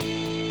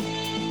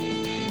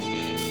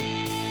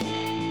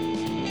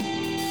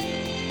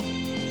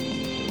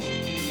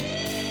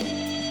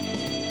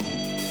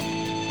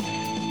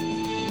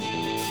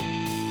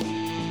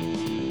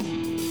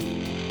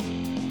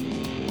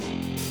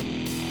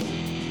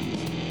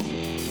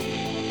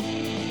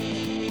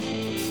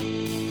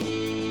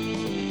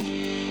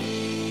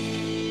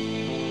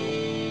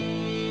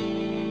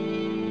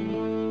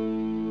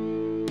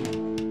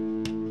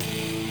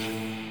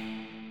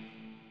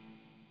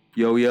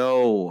Yo,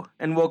 yo,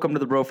 and welcome to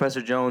the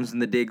Professor Jones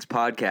and the Diggs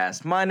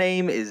podcast. My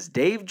name is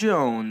Dave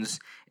Jones,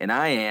 and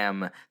I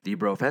am the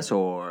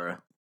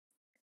Professor.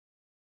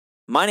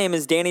 My name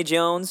is Danny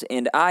Jones,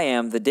 and I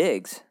am the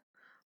Diggs.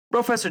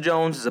 Professor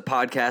Jones is a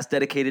podcast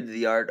dedicated to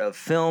the art of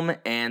film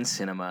and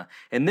cinema.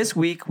 And this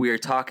week, we are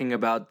talking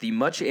about the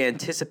much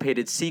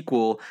anticipated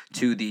sequel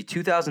to the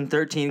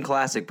 2013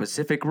 classic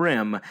Pacific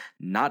Rim,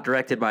 not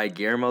directed by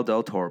Guillermo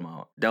del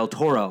Toro.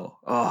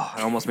 Oh,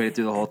 I almost made it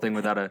through the whole thing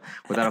without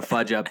a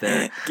fudge up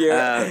there.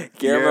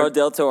 Guillermo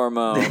del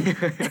Toro.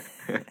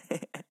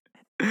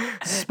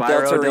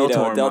 Spyro del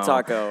Toro. Del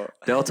Taco.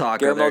 Del Taco.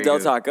 Guillermo del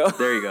Taco.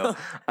 There you go.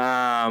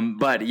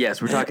 But yes,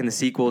 we're talking the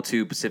sequel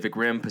to Pacific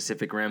Rim,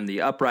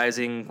 The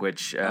Uprising,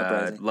 which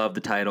love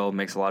the title,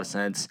 makes a lot of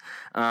sense.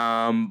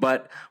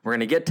 But we're going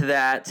to get to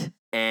that,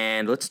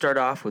 and let's start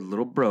off with a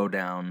little bro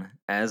down,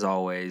 as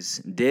always.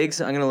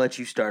 Diggs, I'm going to let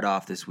you start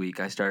off this week.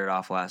 I started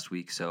off last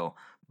week, so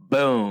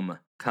boom,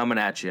 coming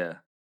at you.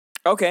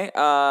 Okay.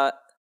 Yeah,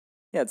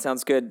 it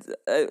sounds good.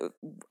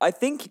 I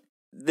think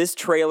this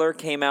trailer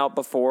came out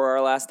before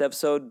our last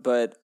episode,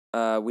 but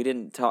we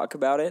didn't talk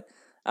about it.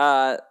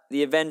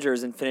 The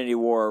Avengers Infinity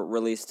War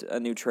released a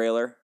new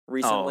trailer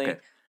recently. Oh, okay.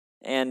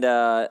 And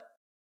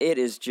it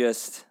is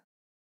just,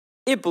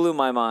 it blew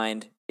my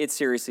mind. It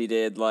seriously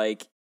did.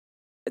 Like,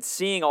 it's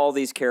seeing all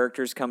these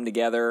characters come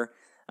together,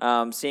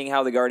 seeing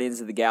how the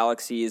Guardians of the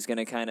Galaxy is going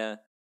to kind of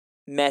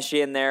mesh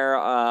in there.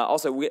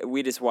 Also,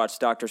 we just watched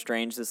Doctor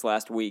Strange this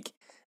last week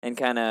and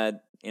kind of,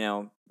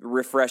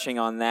 refreshing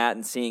on that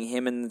and seeing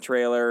him in the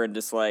trailer and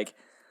just like,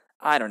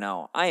 I don't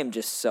know. I am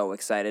just so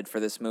excited for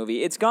this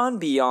movie. It's gone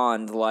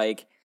beyond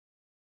like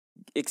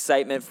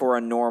excitement for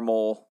a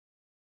normal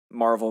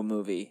Marvel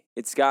movie.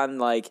 It's gotten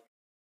like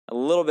a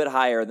little bit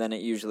higher than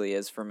it usually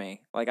is for me.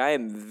 Like, I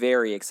am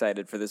very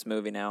excited for this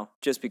movie now,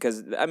 just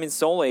because,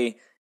 solely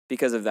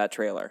because of that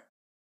trailer.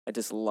 I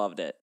just loved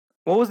it.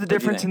 What was the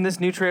difference in this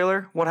new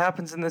trailer? What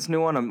happens in this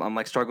new one? I'm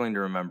like struggling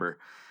to remember.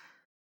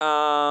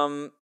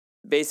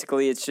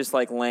 Basically, it's just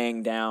like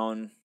laying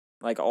down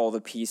like all the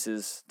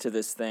pieces to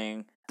this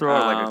thing. Throw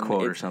out like a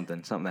quote or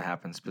something that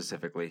happens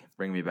specifically.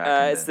 Bring me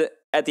back.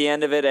 At the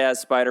end of it, it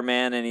has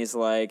Spider-Man, and he's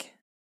like,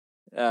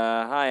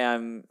 "Hi,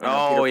 I'm."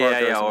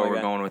 Peter Parker,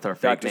 we're going with our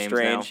fake names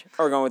Strange. now.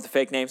 Or we're going with the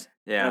fake names.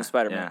 Yeah, I'm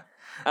Spider-Man.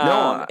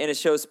 Yeah. And it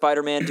shows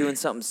Spider-Man doing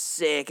something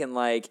sick, and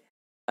like,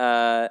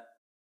 yeah,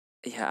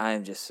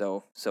 I'm just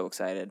so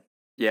excited.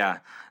 Yeah.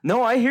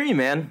 No, I hear you,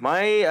 man.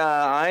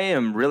 I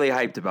am really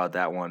hyped about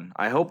that one.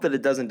 I hope that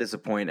it doesn't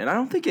disappoint, and I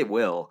don't think it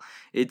will.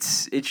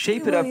 It's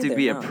shaping up to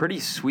be a pretty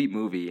sweet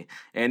movie.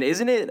 And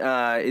isn't it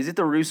is it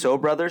the Russo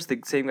brothers,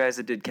 the same guys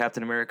that did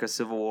Captain America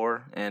Civil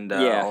War and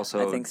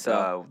also I think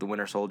so. The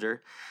Winter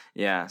Soldier?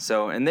 Yeah.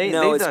 So and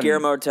it's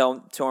Guillermo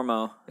del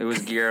Toro. It was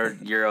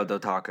Guillermo del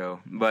Taco.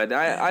 But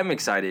I'm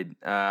excited.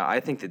 I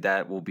think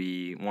that will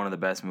be one of the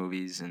best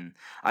movies, and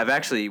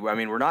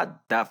we're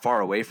not that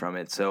far away from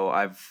it, so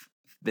I've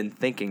been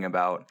thinking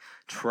about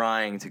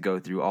trying to go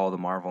through all the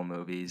Marvel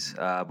movies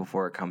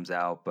before it comes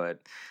out, but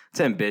it's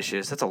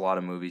ambitious. That's a lot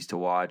of movies to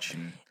watch.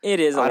 And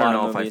it is. I don't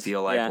know if I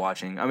feel like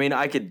watching. I mean,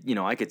 I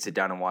could sit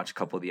down and watch a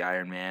couple of the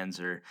Iron Mans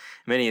or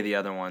many of the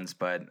other ones,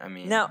 but I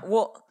mean,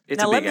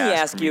 it's a big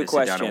ask for me to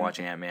sit down and watch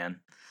Ant-Man.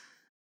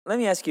 Let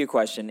me ask you a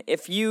question.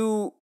 If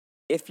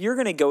you're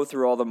gonna go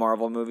through all the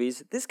Marvel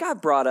movies, this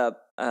got brought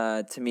up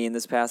to me in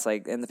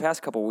the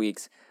past couple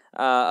weeks.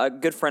 A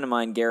good friend of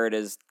mine, Garrett,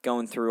 is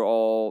going through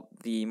all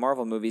the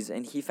Marvel movies,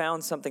 and he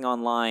found something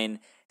online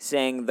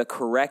saying the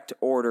correct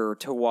order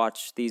to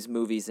watch these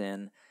movies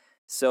in.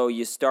 So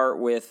you start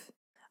with,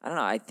 I don't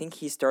know, I think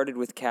he started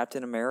with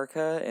Captain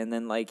America, and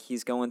then like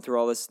he's going through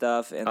all this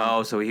stuff. And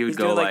so he would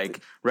go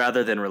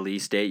rather than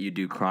release date, you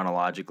do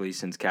chronologically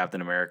since Captain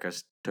America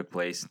took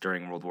place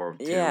during World War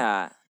II.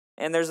 Yeah.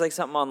 And there's like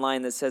something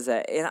online that says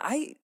that, and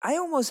I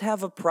almost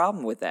have a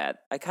problem with that.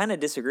 I kind of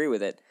disagree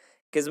with it.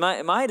 Because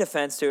my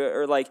defense to it,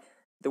 or like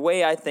the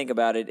way I think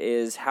about it,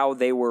 is how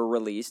they were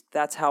released.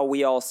 That's how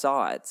we all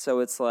saw it. So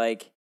it's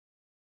like,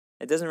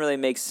 it doesn't really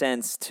make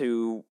sense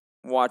to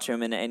watch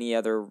them in any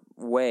other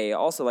way.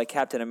 Also, like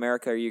Captain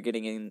America, you're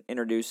getting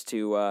introduced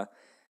to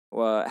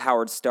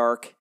Howard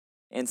Stark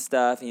and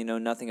stuff. You know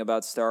nothing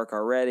about Stark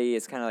already.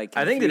 It's kind of like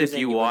confusing. I think that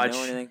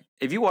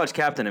if you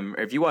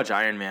watch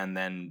Iron Man,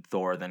 then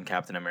Thor, then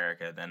Captain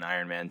America, then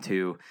Iron Man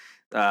 2.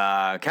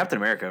 Captain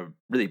America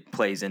really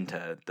plays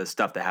into the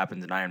stuff that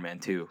happens in Iron Man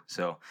 2.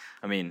 So,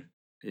 I mean,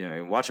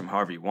 watch them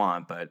however you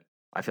want, but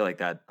I feel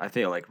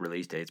like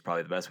release date is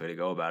probably the best way to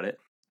go about it.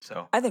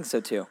 So I think so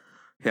too.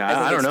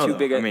 Yeah, I don't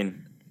know.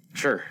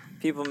 Sure.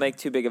 People make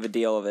too big of a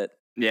deal of it.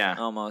 Yeah.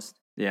 Almost.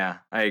 Yeah,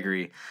 I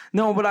agree.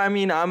 No, but I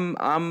mean,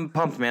 I'm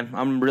pumped, man.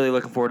 I'm really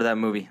looking forward to that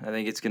movie. I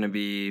think it's gonna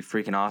be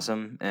freaking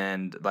awesome,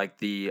 and I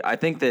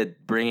think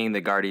that bringing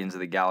the Guardians of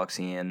the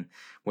Galaxy in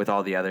with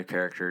all the other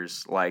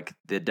characters, like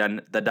the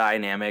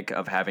dynamic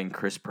of having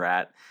Chris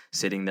Pratt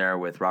sitting there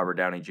with Robert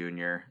Downey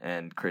Jr.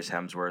 and Chris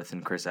Hemsworth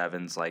and Chris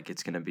Evans, like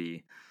it's gonna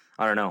be,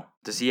 I don't know,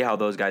 to see how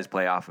those guys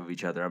play off of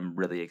each other. I'm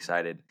really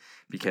excited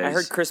because I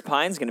heard Chris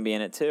Pine's gonna be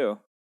in it too.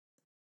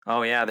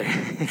 Oh yeah,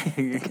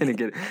 you're gonna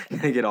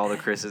get all the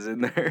Chris's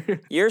in there.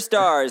 Your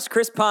stars: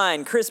 Chris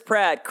Pine, Chris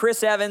Pratt,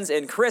 Chris Evans,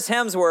 and Chris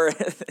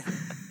Hemsworth.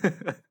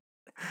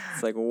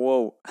 It's like,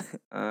 whoa.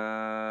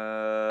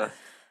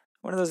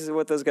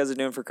 What those guys are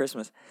doing for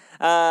Christmas.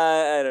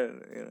 I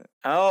don't.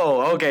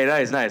 Oh, okay,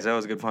 nice. That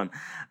was good fun.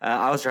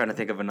 I was trying to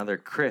think of another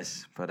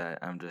Chris, but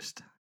I'm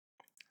just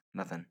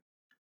nothing.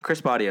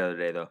 Chris Body the other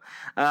day though.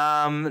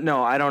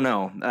 No, I don't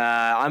know.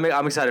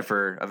 I'm excited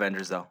for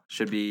Avengers though.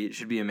 Should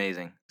be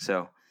amazing.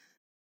 So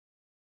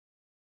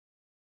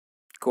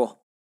Cool.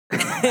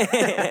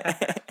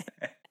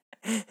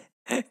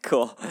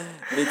 Cool.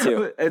 Me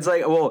too. It's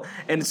like, well,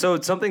 and so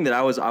it's something that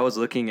I was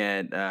looking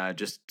at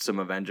just some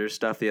Avengers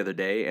stuff the other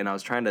day, and I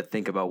was trying to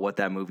think about what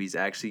that movie's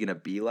actually gonna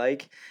be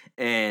like,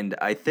 and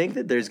I think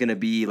that there's gonna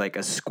be like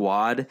a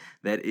squad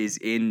that is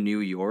in New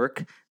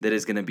York that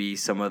is gonna be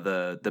some of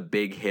the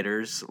big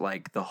hitters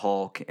like the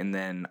Hulk and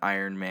then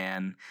Iron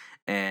Man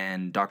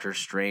and Doctor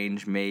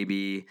Strange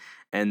maybe,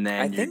 and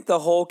then I think the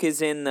Hulk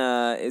is going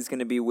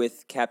to be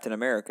with Captain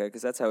America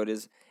because that's how it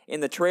is in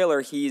the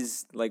trailer.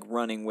 He's like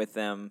running with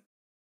them.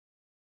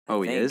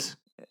 Oh, he is?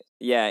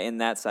 Yeah, in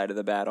that side of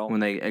the battle.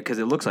 Because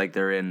it looks like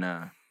they're in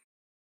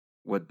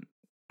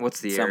what's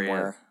the area?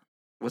 Somewhere.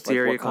 What's Like the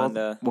area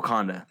Wakanda. called?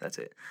 Wakanda. That's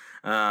it.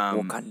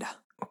 Wakanda.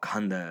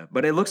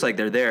 But it looks like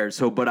they're there.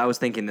 So, but I was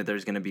thinking that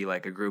there's going to be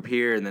like a group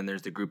here, and then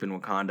there's the group in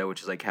Wakanda,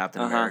 which is like Captain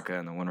America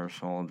and the Winter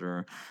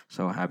Soldier.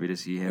 So happy to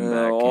see him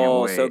back.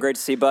 Can't wait. So great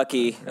to see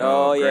Bucky.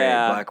 Great.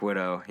 Yeah, Black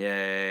Widow.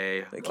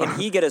 Yay! Can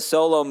he get a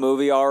solo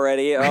movie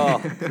already? Oh,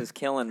 this is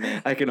killing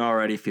me. I can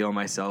already feel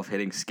myself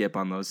hitting skip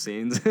on those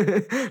scenes.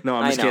 No,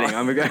 I'm just I know.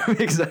 kidding. I'm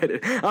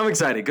excited. I'm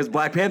excited because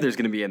Black Panther's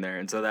going to be in there,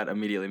 and so that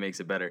immediately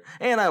makes it better.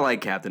 And I like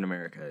Captain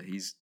America.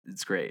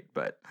 It's great,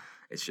 but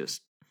it's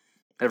just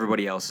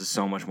everybody else is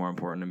so much more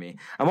important to me.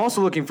 I'm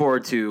also looking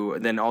forward to.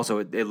 Then also,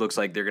 it looks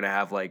like they're going to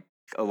have like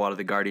a lot of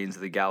the Guardians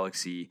of the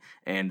Galaxy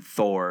and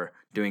Thor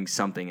doing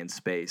something in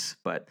space.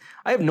 But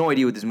I have no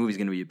idea what this movie's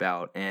going to be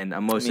about, and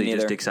I'm mostly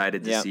just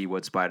excited to see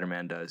what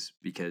Spider-Man does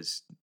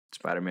because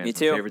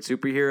Spider-Man's my favorite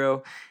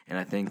superhero, and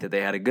I think that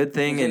they had a good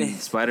thing in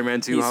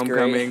Spider-Man 2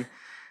 Homecoming.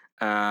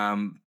 But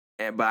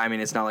I mean,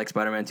 it's not like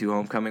Spider-Man 2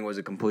 Homecoming was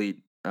a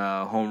complete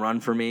home run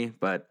for me,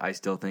 but I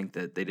still think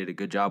that they did a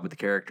good job with the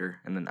character,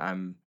 and then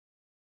I'm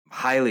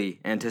highly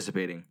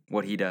anticipating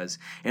what he does.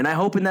 And I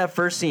hope in that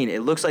first scene,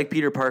 it looks like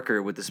Peter Parker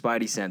with the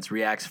Spidey sense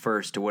reacts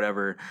first to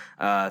whatever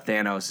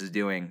Thanos is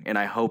doing. And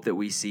I hope that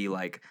we see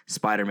like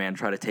Spider-Man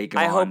try to take him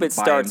on. I hope it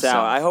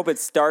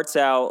starts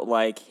out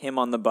like him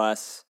on the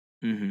bus.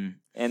 Mm-hmm.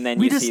 And then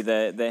see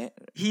the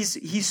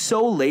he's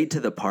so late to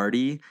the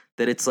party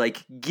that it's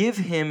like give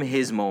him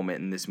his moment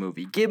in this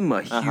movie. Give him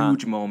a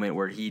huge moment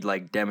where he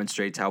like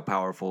demonstrates how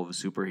powerful of a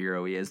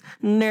superhero he is.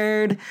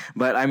 Nerd.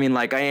 But I mean,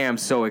 like I am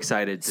so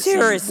excited to see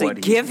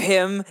what give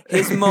him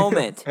his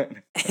moment.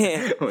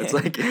 It's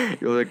like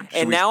you're like,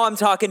 and now I'm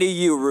talking to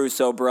you,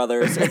 Russo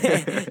brothers.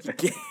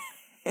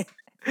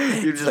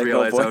 You just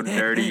realize how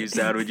nerdy you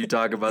sound when you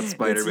talk about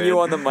Spider-Man. It's you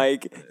on the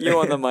mic. You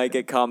on the mic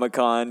at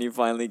Comic-Con. You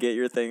finally get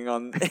your thing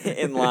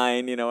in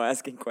line,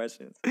 asking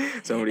questions.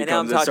 Somebody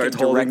comes and starts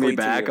holding me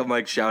back. I'm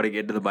like shouting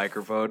into the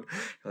microphone.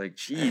 Like,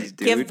 jeez, dude.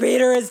 Give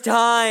Peter his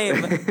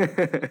time.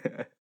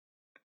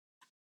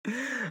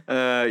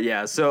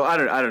 Yeah, so I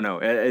don't know.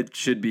 It's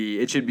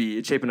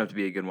shaping up to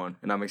be a good one,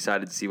 and I'm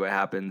excited to see what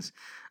happens.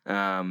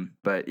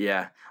 But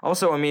yeah.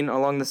 Also, I mean,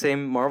 along the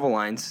same Marvel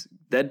lines,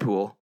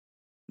 Deadpool.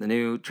 The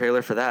new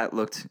trailer for that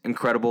looked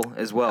incredible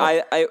as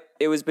well.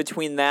 It was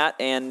between that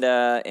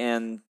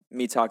and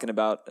me talking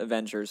about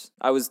Avengers.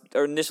 I was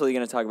initially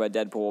going to talk about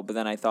Deadpool, but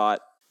then I thought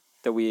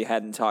that we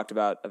hadn't talked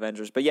about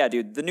Avengers. But yeah,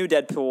 dude, the new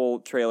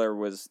Deadpool trailer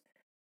was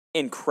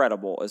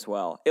incredible as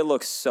well. It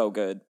looks so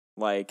good.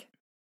 Like,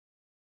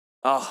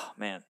 oh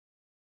man,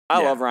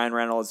 I love Ryan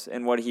Reynolds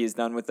and what he's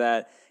done with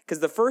that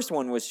because the first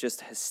one was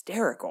just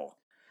hysterical.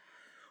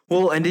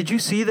 Well, and did you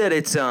see that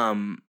it's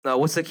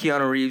what's the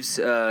Keanu Reeves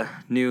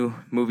new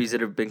movies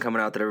that have been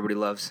coming out that everybody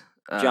loves?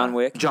 John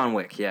Wick. John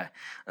Wick, yeah.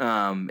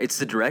 It's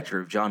the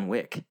director of John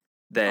Wick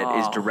that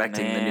is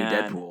directing the new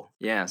Deadpool.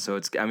 Yeah, so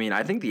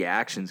I think the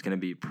action's going to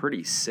be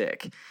pretty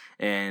sick.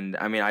 And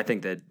I mean, I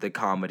think that the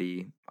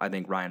comedy, I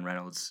think Ryan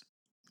Reynolds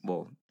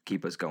will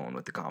keep us going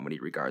with the comedy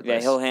regardless. Yeah,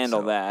 he'll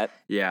handle that.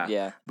 Yeah.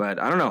 Yeah. But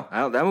I don't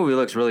know. That movie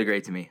looks really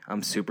great to me.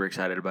 I'm super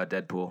excited about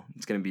Deadpool.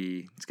 It's going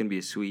to be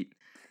a sweet.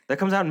 That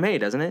comes out in May,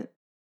 doesn't it?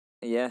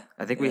 Yeah.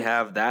 I think we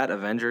have that,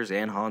 Avengers,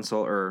 and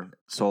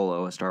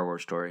Solo, A Star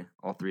Wars Story.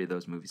 All three of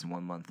those movies in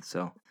 1 month.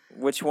 So,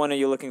 which one are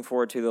you looking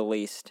forward to the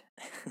least?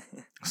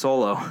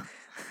 Solo.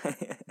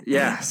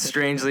 Yeah,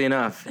 strangely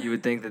enough, you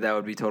would think that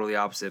would be totally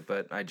opposite,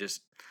 but I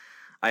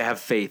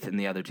have faith in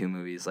the other two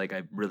movies. Like,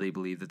 I really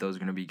believe that those are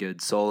going to be good.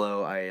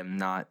 Solo, I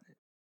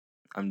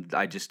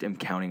just am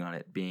counting on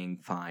it being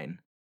fine.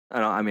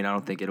 I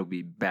don't think it'll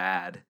be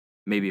bad.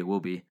 Maybe it will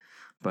be.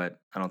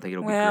 But I don't think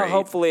it'll be great.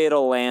 Hopefully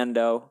it'll land,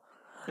 though.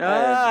 Very,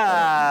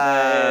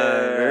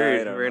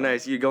 don't very know.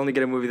 nice. You only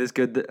get a movie this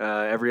good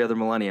every other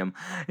millennium.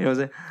 You know what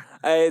I'm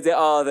saying?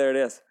 Oh, there it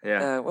is.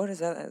 Yeah. What is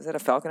that? Is that a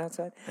falcon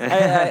outside?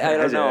 I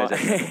don't know.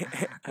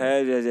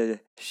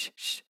 Shh,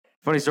 shh.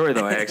 Funny story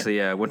though. I actually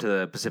went to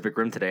the Pacific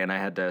Rim today, and I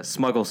had to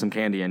smuggle some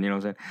candy in. You know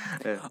what I'm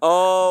saying?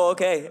 Oh,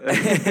 okay.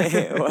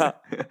 Wow.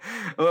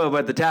 Oh,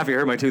 but the taffy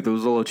hurt my tooth. It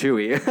was a little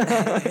chewy.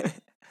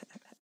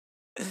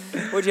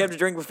 What'd you have to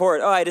drink before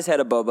it? Oh, I just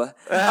had a boba.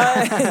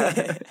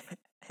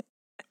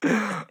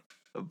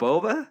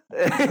 Boba?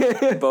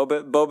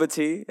 Boba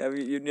tea. Have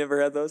you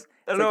never had those?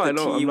 It's No, like I the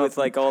know. tea I'm not with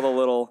like all the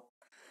little.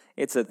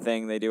 It's a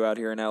thing they do out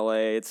here in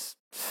LA. It's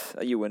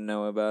you wouldn't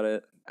know about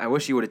it. I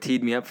wish you would have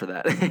teed me up for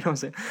that. You know what I'm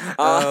saying?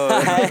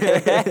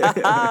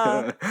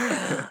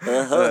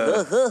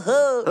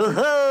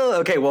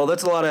 Okay, well,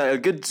 that's a lot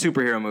of good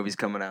superhero movies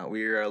coming out.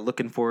 We're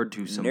looking forward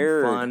to some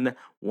fun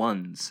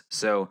ones.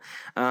 So,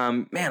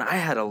 man, I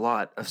had a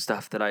lot of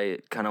stuff that I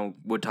kind of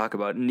would talk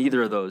about.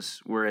 Neither of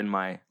those were in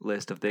my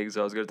list of things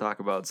I was going to talk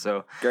about.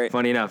 So, Great.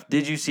 Funny enough,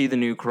 did you see the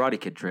new Karate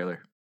Kid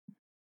trailer?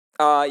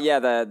 Yeah,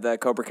 the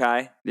Cobra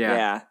Kai.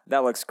 Yeah.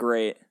 That looks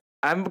great.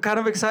 I'm kind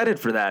of excited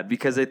for that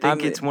because I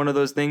think it's one of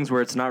those things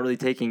where it's not really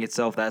taking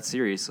itself that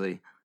seriously.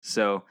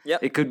 So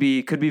it could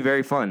be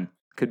very fun,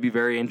 could be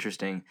very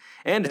interesting,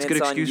 and it's a good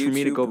excuse for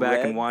me to go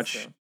back and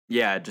watch. So.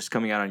 Yeah, just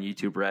coming out on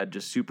YouTube Red,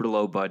 just super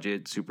low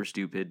budget, super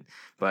stupid,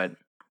 but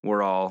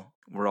we're all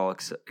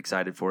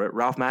excited for it.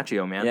 Ralph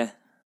Macchio, man, yeah,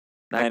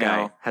 that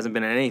guy hasn't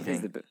been in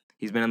anything.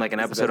 He's been in like an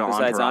episode of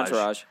Entourage. Besides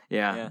Entourage.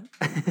 Yeah.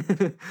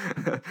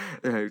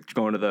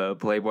 Going to the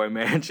Playboy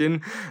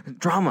Mansion.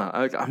 Drama.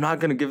 I'm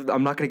not gonna give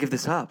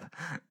this up.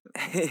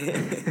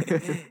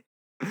 It's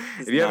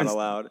not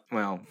allowed.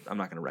 Well, I'm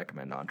not gonna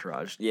recommend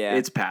Entourage. Yeah.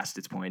 It's past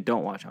its point.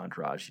 Don't watch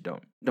Entourage. You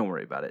don't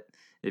worry about it.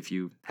 If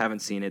you haven't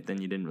seen it, then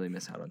you didn't really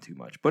miss out on too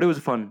much. But it was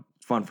fun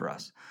for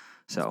us.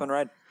 So fun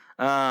ride.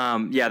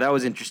 Yeah, that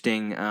was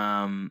interesting.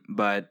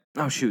 But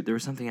oh shoot, there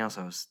was something else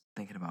I was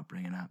thinking about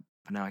bringing up,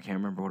 but now I can't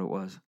remember what it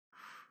was.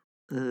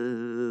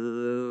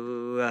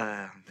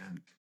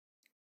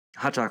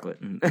 Hot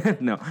chocolate.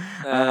 No.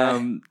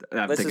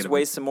 Let's just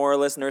waste some more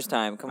listeners'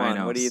 time. Come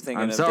on. What are you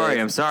thinking? I'm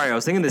sorry. I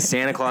was thinking the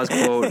Santa Claus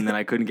quote, and then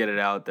I couldn't get it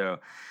out though.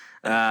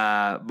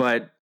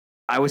 But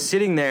I was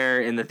sitting there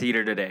in the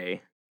theater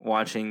today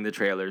watching the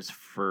trailers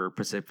for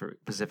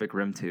Pacific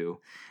Rim 2,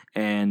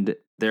 and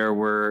there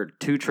were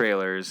two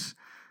trailers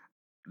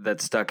that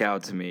stuck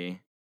out to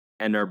me,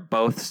 and they're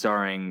both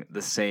starring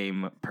the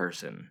same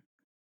person.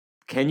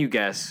 Can you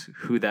guess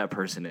who that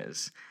person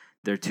is?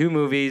 They're two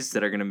movies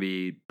that are going to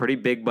be pretty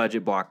big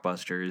budget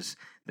blockbusters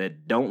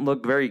that don't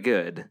look very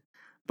good,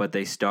 but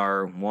they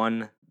star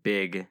one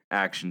big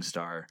action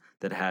star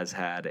that has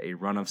had a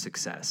run of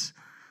success.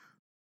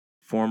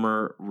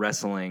 Former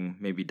wrestling,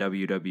 maybe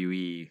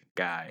WWE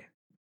guy.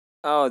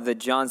 Oh, the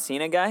John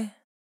Cena guy?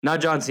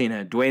 Not John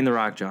Cena, Dwayne "The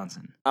Rock"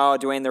 Johnson. Oh,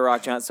 Dwayne "The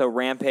Rock" Johnson. So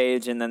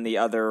Rampage and then the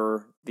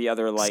other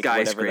like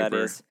whatever that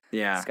is.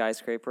 Yeah.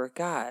 Skyscraper.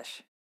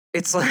 Gosh.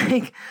 It's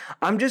like,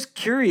 I'm just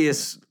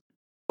curious.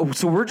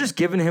 So we're just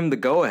giving him the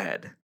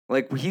go-ahead.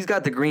 Like, he's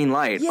got the green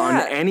light on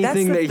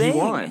anything that he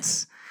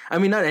wants. I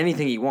mean, not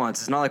anything he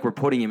wants. It's not like we're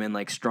putting him in,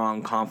 like,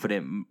 strong,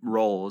 confident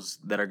roles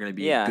that are going to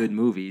be good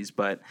movies.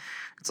 But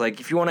it's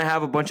like, if you want to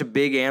have a bunch of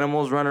big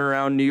animals running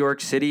around New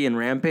York City and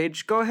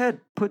Rampage, go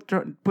ahead. Put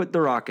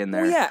The Rock in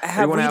there. Well, yeah.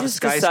 If you want to have a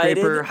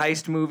skyscraper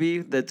heist movie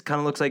that kind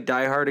of looks like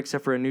Die Hard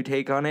except for a new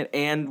take on it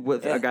and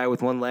with a guy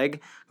with one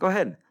leg, go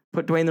ahead.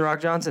 Put Dwayne "The Rock"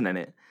 Johnson in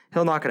it.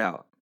 He'll knock it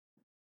out.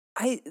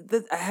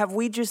 Have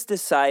we just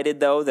decided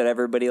though that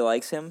everybody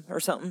likes him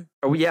or something?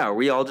 Are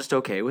we all just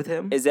okay with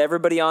him? Is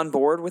everybody on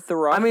board with The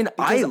Rock? I mean,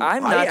 I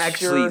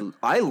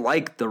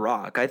like The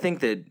Rock. I think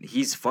that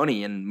he's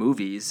funny in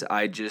movies.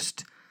 I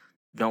just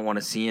don't want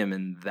to see him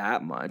in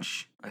that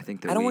much. I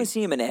don't want to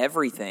see him in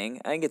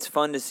everything. I think it's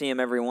fun to see him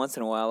every once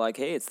in a while. Like,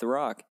 hey, it's The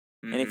Rock,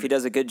 Mm-hmm. and if he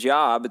does a good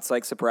job, it's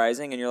like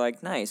surprising, and you're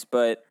like, nice.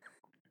 But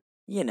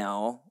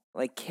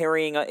like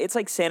carrying, it's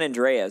like San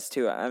Andreas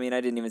too. I mean,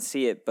 I didn't even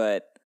see it,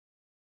 but.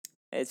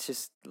 It's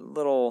just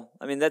little.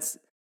 I mean,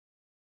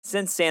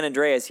 since San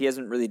Andreas, he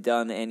hasn't really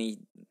done any,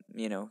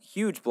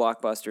 huge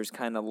blockbusters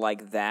kind of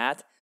like that.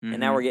 Mm-hmm.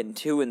 And now we're getting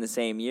two in the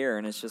same year,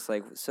 and it's just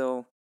like,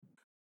 so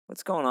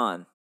what's going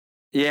on?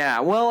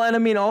 Yeah, well, and I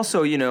mean,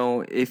 also,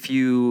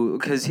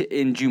 because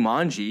in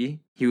Jumanji,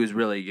 he was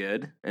really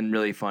good and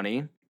really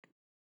funny.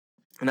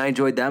 And I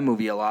enjoyed that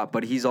movie a lot,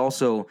 but he's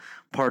also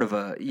part of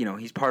a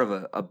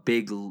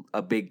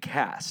big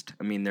cast.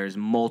 I mean, there's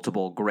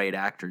multiple great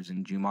actors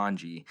in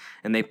Jumanji,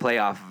 and they play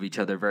off of each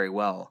other very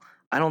well.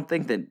 I don't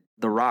think that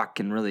The Rock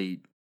can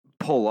really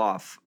pull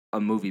off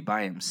a movie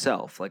by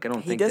himself. Like, I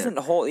don't think he doesn't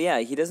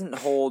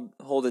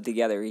hold it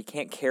together. He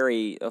can't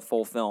carry a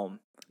full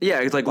film. Yeah,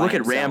 it's like look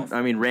at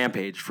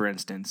Rampage, for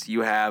instance.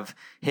 You have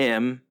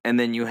him, and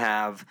then you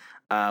have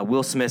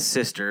Will Smith's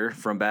sister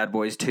from Bad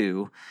Boys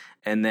 2.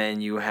 And then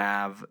you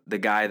have the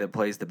guy that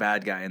plays the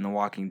bad guy in The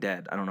Walking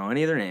Dead. I don't know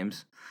any of their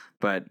names,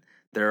 but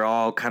they're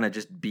all kind of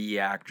just B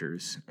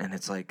actors. And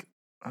it's like,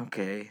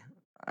 okay,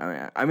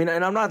 I mean,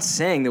 and I'm not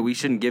saying that we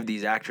shouldn't give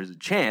these actors a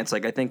chance.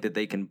 Like, I think that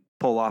they can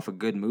pull off a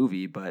good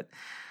movie, but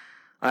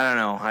I don't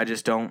know. I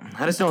just don't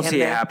Can see it they?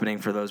 happening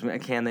for those.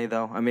 Can they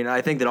though? I mean,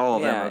 I think that all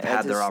of them Yeah, have I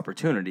had their just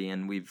opportunity,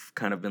 and we've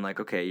kind of been like,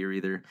 okay, you're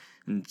either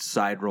in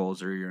side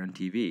roles or you're on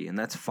TV, and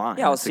that's fine.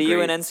 Yeah, I'll That's a see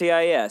you in great-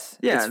 NCIS.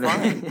 Yeah, It's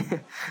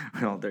fine.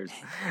 well,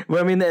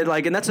 well, I mean,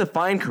 like, and that's a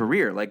fine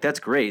career. Like, that's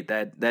great.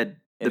 The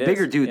It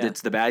bigger is, dude yeah.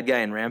 that's the bad guy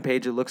in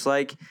Rampage, it looks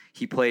like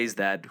he plays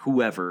that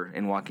whoever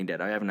in Walking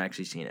Dead. I haven't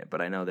actually seen it, but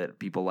I know that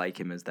people like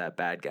him as that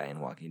bad guy in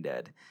Walking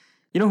Dead.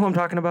 You know who I'm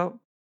talking about?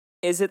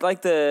 Is it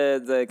like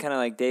the kind of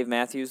like Dave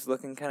Matthews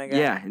looking kind of guy?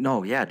 Yeah,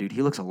 no, yeah, dude,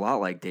 he looks a lot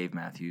like Dave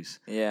Matthews.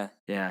 Yeah.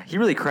 Yeah, he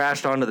really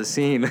crashed onto the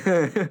scene.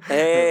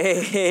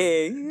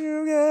 Hey,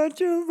 you got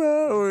your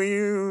bow,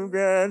 you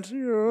got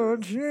your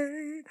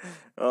chain.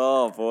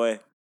 Oh boy,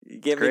 you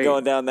get me Great.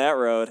 going down that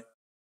road.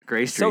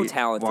 Gray So Street,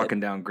 talented. walking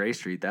down Gray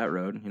Street, that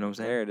road. You know what I'm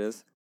saying? There it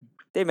is.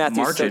 Dave Matthews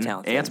is so Marching,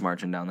 talented. ants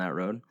marching down that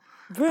road.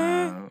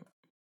 Ba-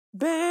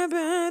 ba-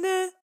 ba-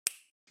 da-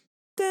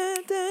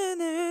 da- da-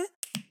 da.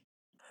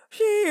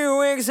 She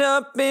wakes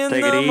up in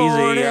Take the it easy,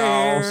 morning.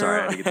 y'all.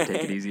 Sorry, I had to get the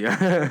take it easy.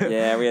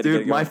 Yeah, we had to Dude,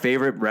 get it my going.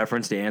 favorite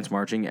reference to ants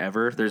marching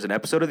ever. There's an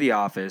episode of The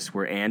Office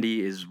where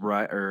Andy is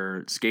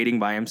skating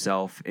by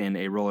himself in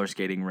a roller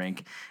skating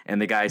rink,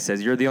 and the guy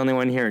says, "You're the only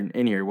one here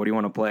in here. What do you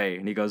want to play?"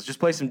 And he goes, "Just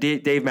play some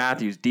Dave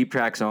Matthews, deep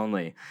tracks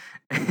only."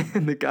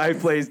 And the guy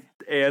plays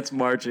ants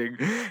marching,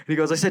 and he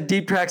goes, "I said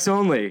deep tracks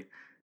only."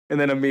 And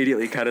then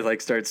immediately kind of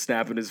like starts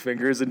snapping his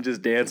fingers and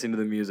just dancing to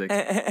the music.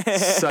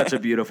 Such a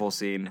beautiful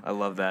scene. I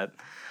love that.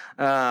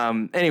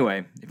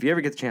 Anyway, if you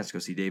ever get the chance to go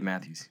see Dave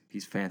Matthews,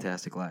 he's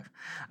fantastic live.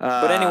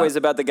 But anyways,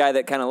 about the guy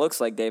that kind of looks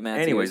like Dave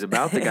Matthews. Anyways,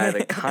 about the guy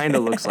that kind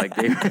of looks like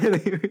Dave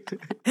Matthews.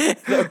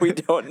 Though we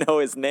don't know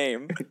his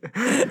name.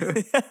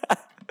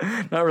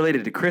 Not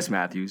related to Chris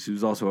Matthews,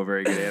 who's also a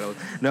very good analyst.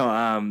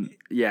 No,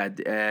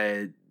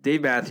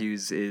 Dave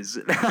Matthews is.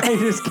 I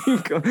just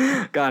keep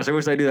going. Gosh, I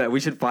wish I knew that. We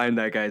should find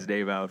that guy's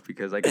name out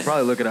because I could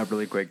probably look it up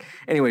really quick.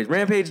 Anyways,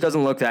 Rampage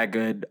doesn't look that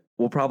good.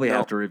 We'll probably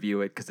have to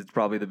review it because it's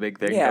probably the big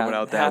thing coming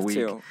out that have week.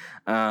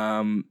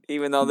 to.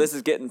 Even though this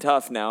is getting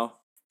tough now.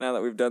 Now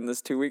that we've done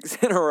this 2 weeks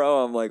in a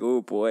row, I'm like,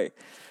 oh boy,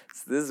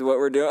 so this is what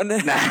we're doing.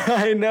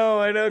 I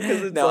know,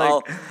 because it's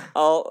like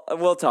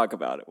we'll talk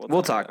about it.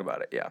 We'll talk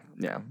about it.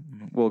 Yeah.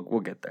 We'll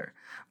get there.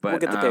 But We'll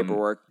get the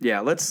paperwork. Yeah,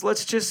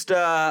 let's just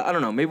I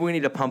don't know. Maybe we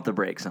need to pump the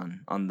brakes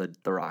on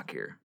the Rock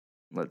here.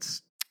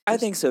 I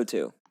think so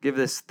too. Give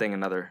this thing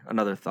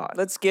another thought.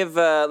 Let's give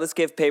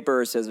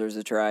paper or scissors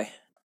a try.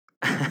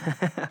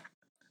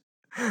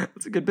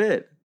 That's a good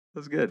bit.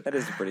 That's good. That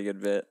is a pretty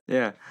good bit.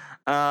 Yeah.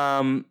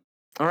 All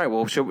right.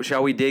 Well,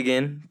 shall we dig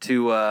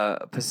into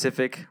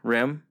Pacific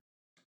Rim?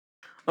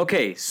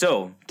 Okay.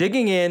 So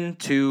digging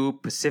into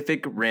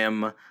Pacific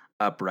Rim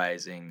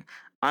Uprising,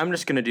 I'm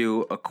just gonna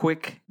do a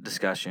quick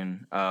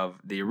discussion of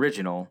the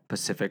original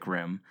Pacific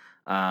Rim.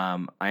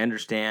 I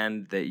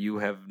understand that you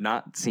have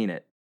not seen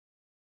it.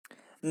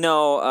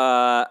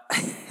 No,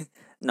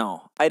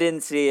 no, I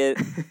didn't see it.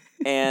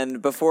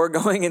 And before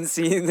going and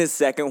seeing the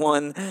second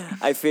one,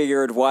 I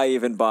figured, why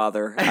even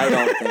bother? I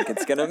don't think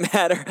it's going to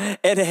matter.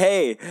 And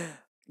hey,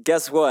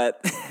 guess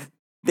what?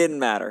 Didn't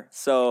matter.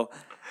 So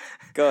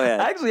go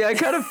ahead. Actually, I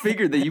kind of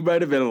figured that you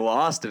might have been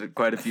lost in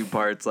quite a few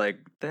parts. Like,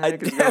 the I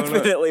heck is going on?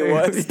 definitely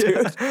was, dude.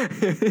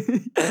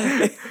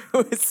 Yeah.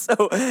 It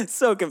was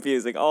so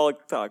confusing. I'll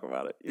talk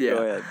about it. You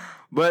Go ahead.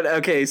 But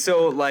okay,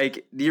 so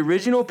like the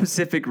original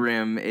Pacific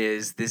Rim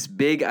is this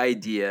big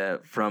idea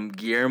from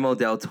Guillermo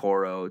del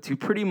Toro to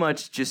pretty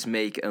much just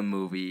make a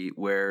movie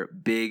where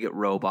big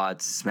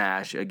robots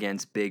smash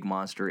against big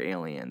monster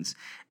aliens.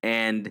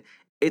 And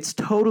it's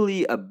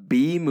totally a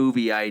B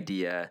movie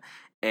idea.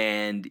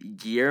 And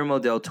Guillermo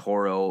del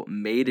Toro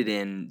made it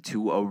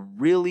into a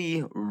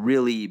really,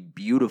 really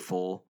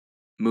beautiful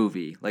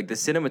movie. Like the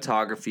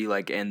cinematography,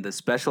 and the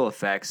special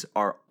effects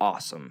are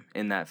awesome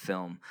in that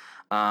film.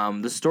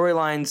 The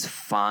storyline's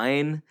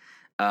fine.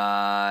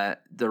 The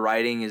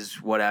writing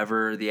is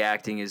whatever. The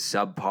acting is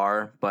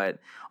subpar. But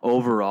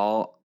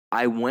overall,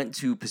 I went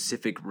to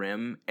Pacific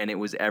Rim and it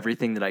was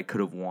everything that I could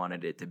have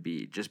wanted it to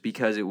be. Just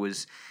because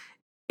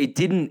it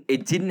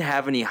didn't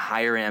have any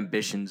higher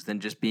ambitions than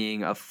just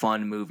being a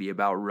fun movie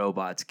about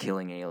robots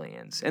killing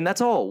aliens. And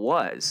that's all it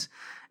was.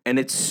 And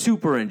it's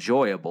super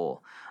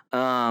enjoyable.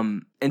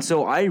 And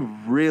so I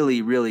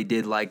really, really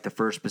did like the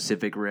first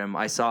Pacific Rim.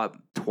 I saw it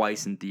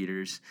twice in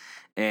theaters,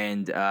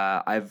 and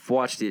I've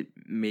watched it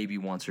maybe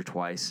once or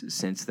twice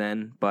since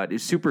then. But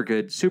it's super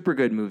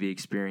good movie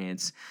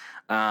experience.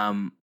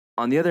 On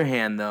the other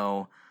hand,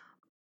 though,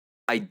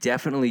 I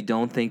definitely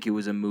don't think it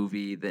was a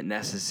movie that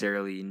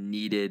necessarily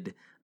needed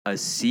a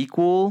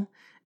sequel.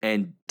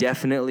 And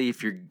definitely,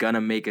 if you're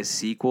gonna make a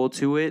sequel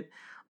to it,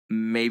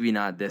 maybe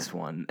not this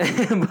one.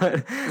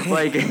 But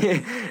like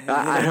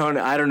I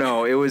don't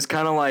know. It was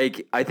kind of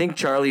like, I think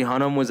Charlie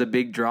Hunnam was a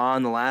big draw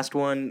in the last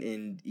one,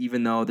 and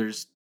even though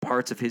there's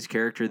parts of his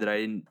character that I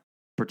didn't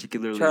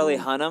particularly Charlie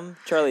Hunnam?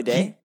 Charlie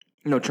Day?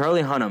 No,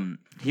 Charlie Hunnam.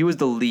 He was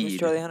the lead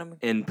Charlie Hunnam?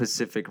 in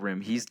Pacific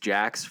Rim. He's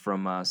Jax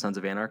from Sons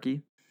of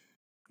Anarchy.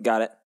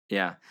 Got it.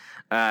 Yeah.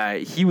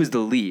 He was the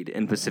lead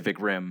in Pacific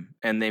Rim,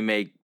 and they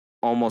make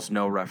almost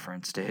no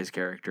reference to his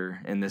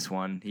character in this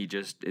one. He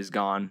just is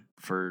gone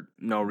for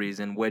no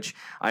reason, which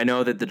I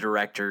know that the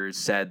director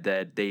said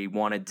that they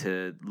wanted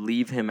to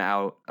leave him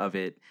out of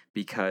it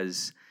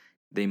because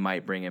they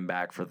might bring him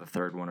back for the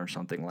third one or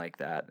something like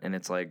that. And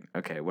it's like,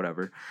 okay,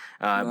 whatever.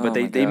 But Oh my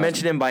they God.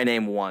 mentioned him by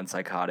name once.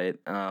 I caught it.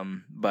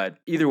 But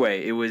either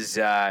way, it was,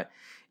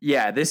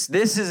 this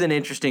is an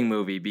interesting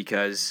movie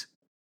because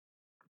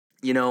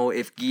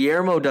if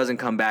Guillermo doesn't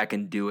come back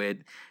and do it,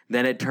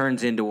 then it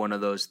turns into one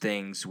of those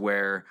things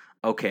where,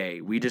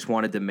 okay, we just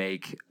wanted to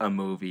make a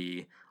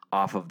movie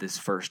off of this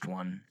first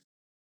one.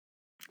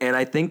 And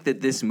I think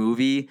that this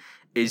movie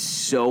is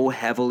so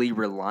heavily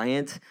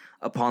reliant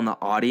upon the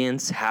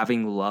audience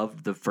having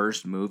loved the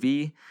first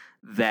movie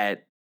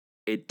that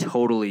it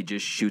totally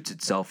just shoots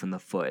itself in the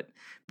foot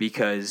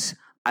because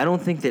I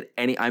don't think that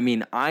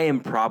I am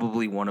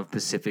probably one of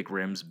Pacific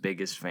Rim's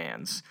biggest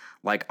fans.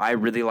 Like, I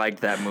really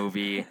liked that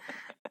movie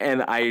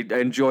and I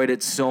enjoyed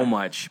it so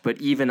much. But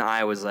even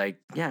I was like,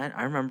 yeah,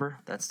 I remember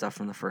that stuff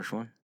from the first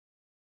one.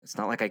 It's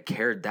not like I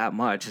cared that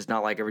much. It's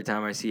not like every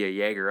time I see a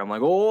Jaeger, I'm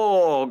like,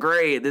 oh,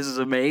 great, this is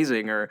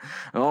amazing. Or,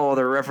 oh,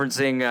 they're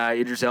referencing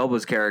Idris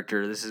Elba's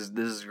character. This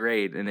is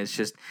great. And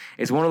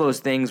it's one of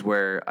those things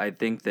where I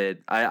think that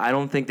I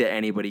don't think that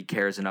anybody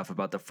cares enough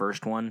about the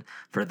first one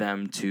for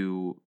them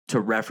to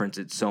reference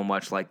it so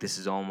much like this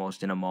is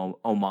almost an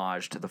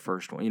homage to the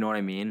first one. You know what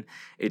I mean?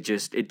 It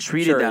treated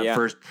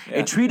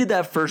it treated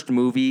that first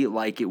movie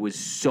like it was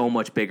so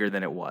much bigger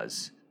than it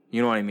was.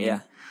 You know what I mean? Yeah.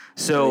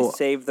 So they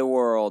saved the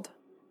world.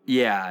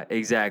 Yeah,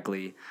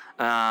 exactly.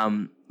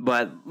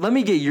 But let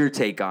me get your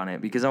take on it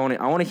because I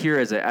want to hear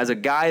as a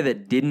guy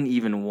that didn't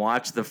even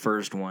watch the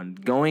first one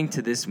going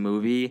to this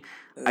movie.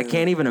 I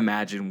can't even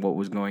imagine what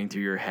was going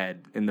through your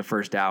head in the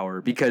first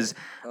hour because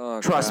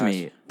trust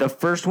me, the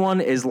first one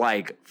is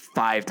like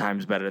 5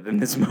 times better than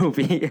this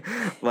movie.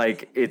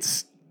 Like,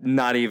 it's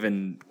not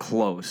even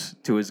close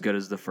to as good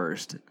as the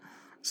first.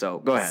 So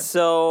go ahead.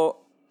 So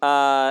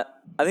I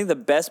think the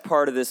best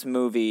part of this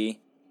movie,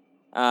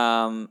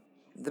 the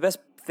best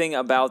thing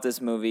about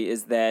this movie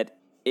is that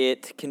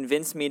it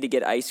convinced me to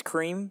get ice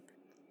cream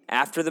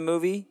after the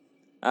movie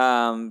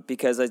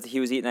because he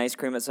was eating ice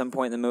cream at some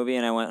point in the movie,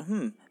 and I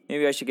went,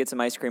 maybe I should get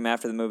some ice cream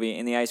after the movie,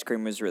 and the ice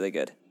cream was really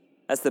good.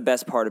 That's the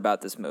best part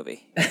about this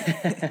movie.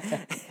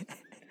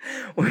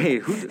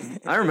 Wait,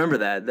 I remember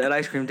that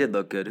ice cream did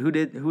look good. Who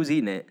was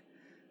eating it?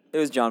 It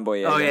was John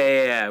Boyega. Oh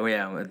yeah.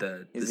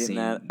 The He's scene.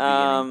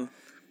 eating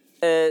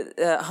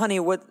that. Honey,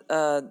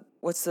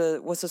 what's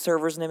the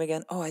server's name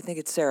again? Oh, I think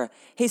it's Sarah.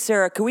 Hey,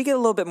 Sarah, can we get a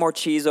little bit more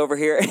cheese over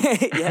here?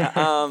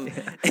 Yeah.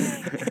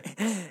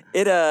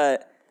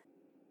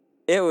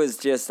 It was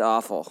just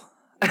awful.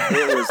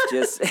 It was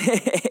just,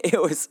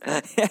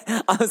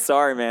 I'm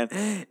sorry, man.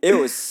 It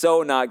was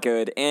so not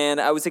good. And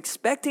I was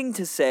expecting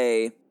to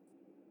say,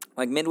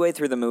 like midway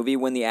through the movie,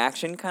 when the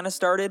action kind of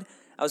started,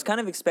 I was kind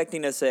of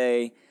expecting to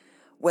say,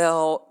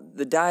 well,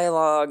 the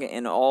dialogue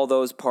and all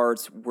those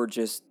parts were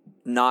just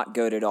not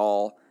good at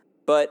all,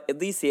 but at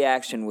least the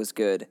action was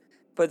good.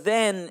 But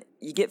then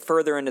you get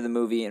further into the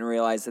movie and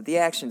realize that the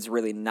action's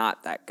really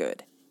not that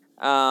good.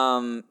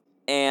 And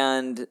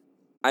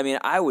I mean,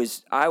 I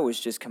was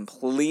just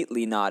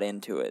completely not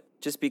into it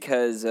just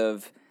because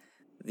of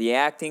the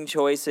acting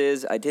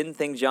choices. I didn't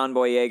think John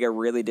Boyega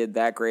really did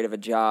that great of a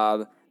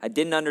job. I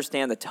didn't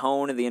understand the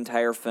tone of the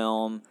entire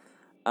film.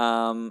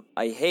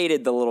 I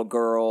hated the little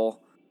girl.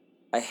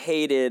 I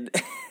hated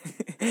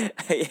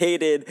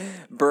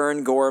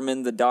Bern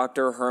Gorman, the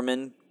Dr.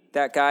 Herman,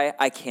 that guy.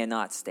 I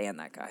cannot stand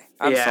that guy.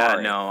 I'm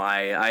sorry. No,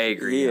 I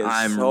agree.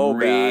 I'm so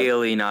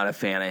really not a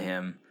fan of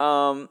him.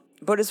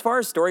 But as far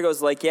as story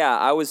goes,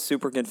 I was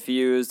super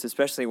confused,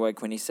 especially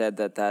when he said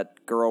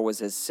that girl was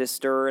his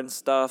sister and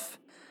stuff.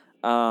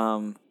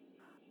 I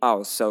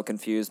was so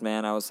confused,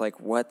 man. I was like,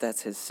 what?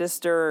 That's his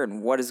sister?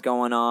 And what is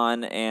going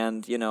on?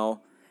 And,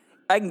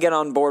 I can get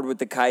on board with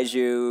the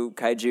kaiju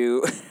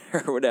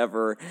or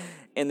whatever,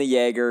 and the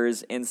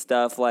Jaegers and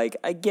stuff. Like,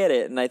 I get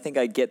it, and I think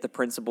I get the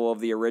principle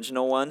of the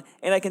original one,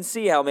 and I can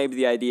see how maybe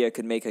the idea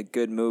could make a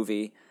good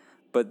movie,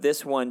 but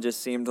this one just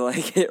seemed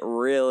like it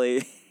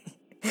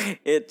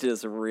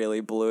just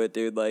really blew it,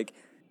 dude. Like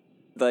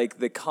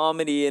the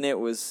comedy in it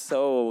was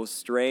so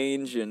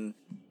strange and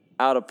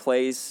out of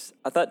place.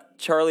 I thought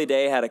Charlie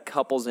Day had a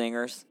couple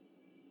zingers,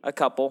 a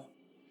couple.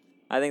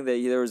 I think that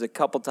there was a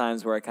couple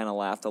times where I kind of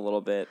laughed a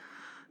little bit.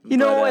 And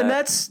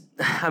that's,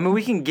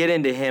 we can get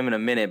into him in a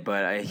minute,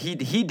 but he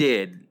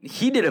did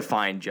a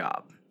fine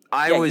job.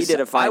 He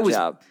did a fine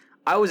job.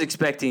 I was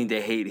expecting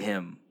to hate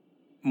him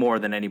more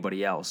than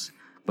anybody else,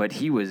 but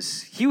he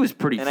was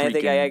pretty and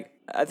freaking.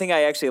 I think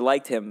I actually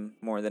liked him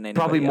more than anybody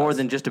probably else. more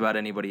than just about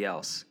anybody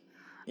else.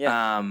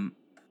 Yeah.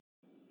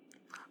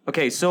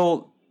 Okay,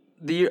 so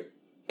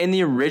in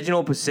the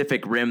original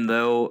Pacific Rim,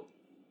 though,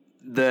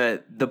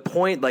 the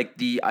point, like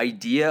the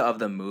idea of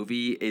the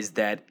movie is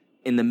that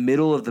in the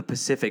middle of the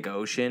Pacific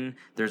Ocean,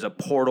 there's a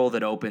portal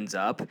that opens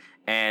up,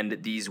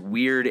 and these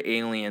weird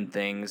alien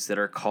things that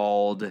are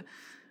called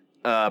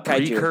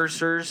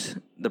precursors.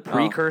 The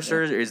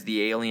precursors yeah. is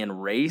the alien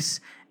race,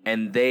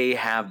 and they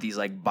have these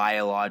like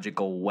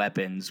biological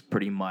weapons,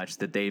 pretty much,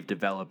 that they've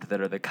developed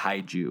that are the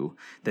kaiju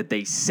that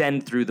they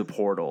send through the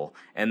portal,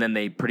 and then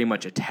they pretty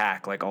much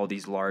attack like all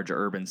these large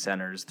urban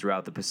centers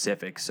throughout the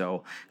Pacific.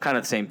 So kind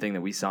of the same thing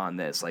that we saw in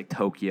this, like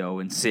Tokyo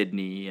and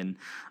Sydney and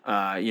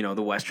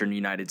the Western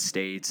United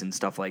States and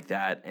stuff like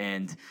that.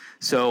 And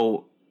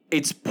so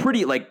it's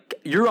pretty like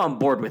you're on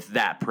board with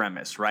that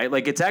premise, right?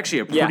 Like it's actually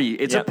a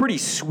pretty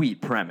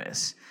sweet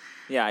premise.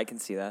 Yeah, I can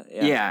see that.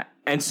 Yeah. Yeah.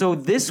 And so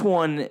this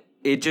one,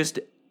 we're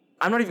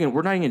not even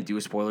gonna do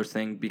a spoilers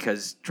thing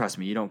because trust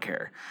me, you don't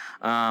care.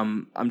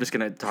 I'm just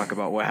gonna talk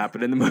about what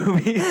happened in the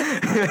movie.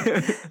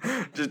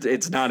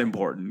 It's not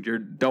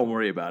important. Don't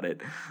worry about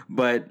it.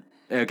 But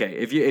okay,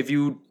 if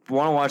you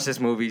want to watch this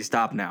movie,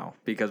 stop now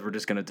because we're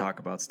just gonna talk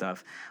about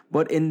stuff.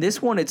 But in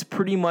this one, it's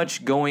pretty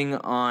much going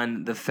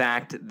on the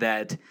fact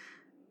that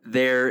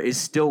there is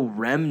still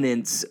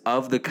remnants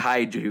of the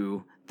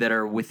kaiju that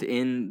are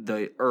within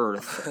the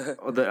earth,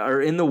 that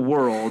are in the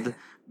world,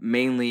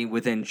 mainly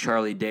within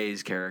Charlie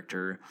Day's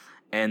character,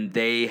 and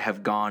they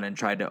have gone and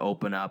tried to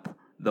open up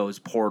those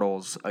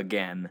portals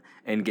again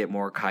and get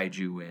more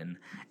kaiju in.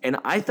 And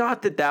I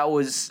thought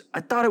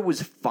it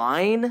was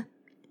fine.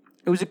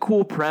 It was a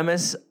cool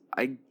premise,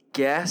 I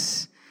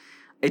guess.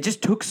 It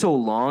just took so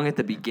long at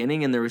the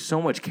beginning, and there was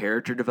so much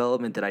character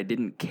development that I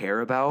didn't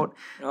care about.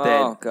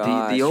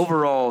 The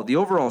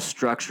overall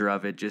structure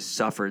of it just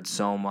suffered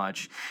so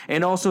much,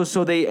 and also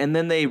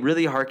then they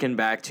really harkened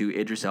back to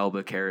Idris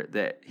Elba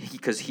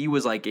because he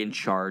was like in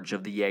charge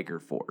of the Jaeger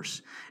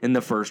Force in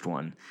the first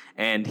one,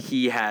 and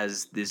he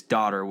has this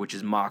daughter, which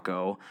is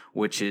Mako,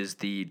 which is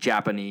the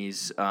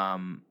Japanese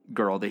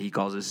girl that he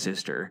calls his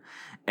sister,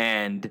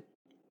 and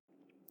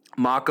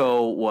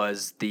Mako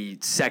was the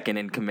second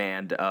in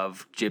command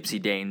of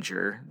Gypsy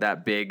Danger,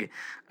 that the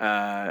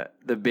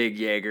big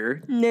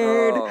Jaeger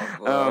nerd.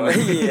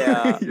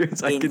 Yeah,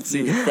 I can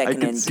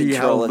see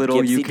how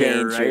little you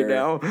care right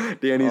now.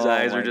 Danny's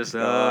eyes are just,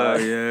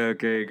 yeah,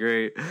 okay,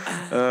 great.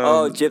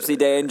 Gypsy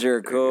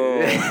Danger,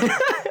 cool.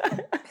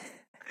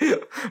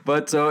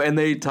 But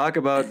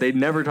they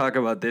never talk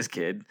about this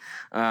kid,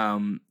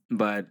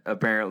 but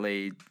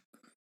apparently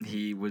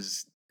he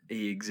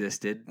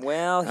existed.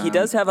 Well, he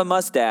does have a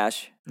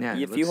mustache. Yeah,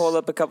 if you hold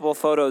up a couple of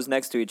photos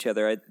next to each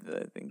other, I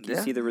think you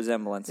see the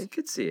resemblance. You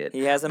could see it.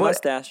 He has a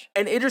mustache.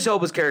 And Idris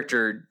Elba's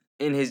character,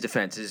 in his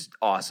defense, is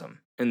awesome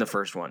in the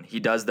first one. He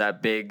does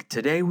that big,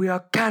 "Today we are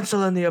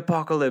canceling the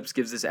apocalypse,"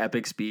 gives this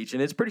epic speech,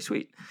 and it's pretty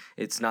sweet.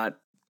 It's not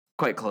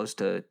quite close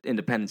to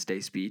Independence Day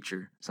speech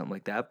or something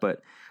like that,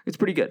 but it's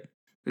pretty good.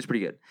 It's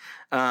pretty good.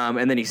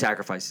 And then he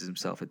sacrifices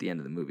himself at the end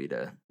of the movie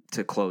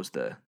to close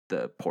the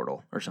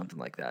portal or something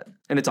like that.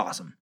 And it's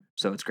awesome.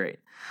 So it's great.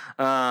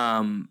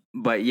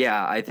 But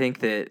yeah, I think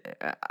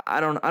that I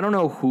don't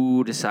know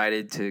who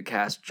decided to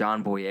cast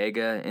John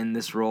Boyega in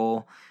this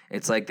role.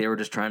 It's like they were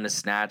just trying to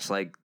snatch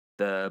like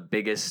the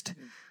biggest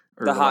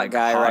or the hot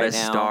guy hottest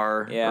right now.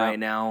 star right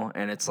now,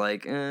 and it's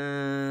like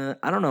I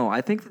don't know. I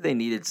think that they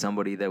needed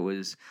somebody that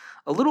was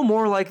a little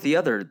more like the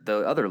other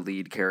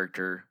lead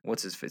character.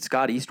 What's his face?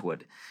 Scott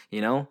Eastwood.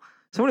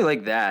 Somebody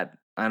like that.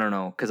 I don't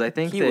know, because I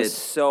think he was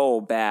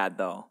so bad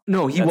though.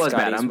 No, he was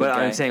bad.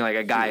 I'm saying like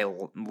a guy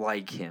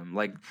like him,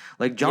 like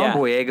John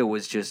Boyega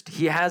was just.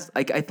 He has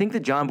like I think that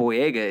John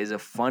Boyega is a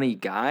funny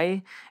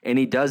guy, and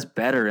he does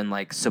better in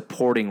like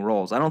supporting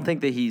roles. I don't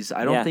think that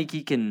think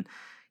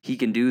he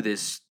can do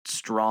this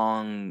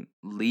strong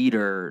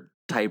leader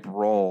type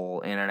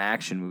role in an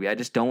action movie. I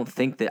don't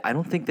think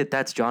that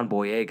that's John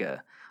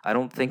Boyega. I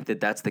don't think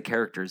that that's the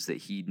characters that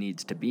he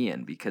needs to be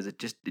in because it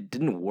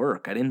didn't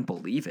work. I didn't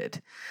believe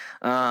it.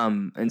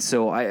 And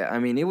so I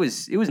mean, it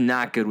was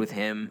not good with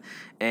him.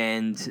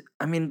 And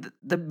I mean,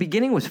 the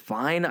beginning was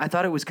fine. I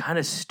thought it was kind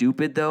of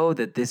stupid though,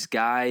 that this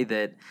guy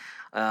that,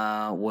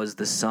 was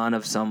the son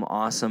of some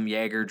awesome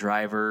Jaeger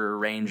driver,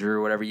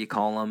 ranger, whatever you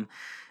call him,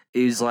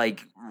 is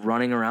like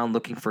running around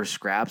looking for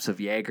scraps of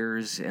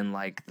Jaegers and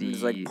like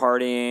he's like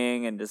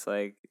partying and just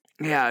like,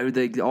 yeah,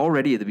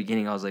 already at the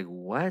beginning, I was like,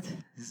 what?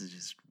 This is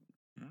just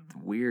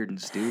weird and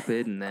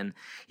stupid. And then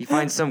he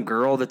finds some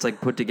girl that's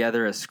like put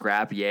together a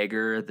scrap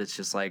Jaeger that's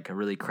just like a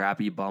really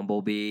crappy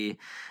Bumblebee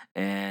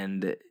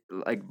and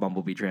like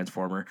Bumblebee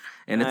Transformer.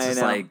 And it's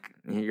like,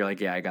 you're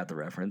like, yeah, I got the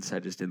reference. I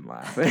just didn't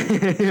laugh.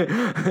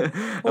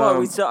 Well,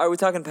 are we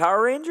talking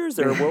Power Rangers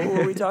or what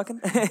were we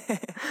talking?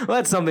 Well,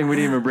 that's something we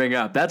didn't even bring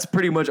up. That's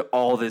pretty much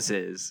all this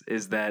is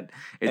that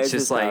it's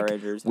just like,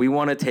 we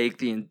want to take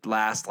the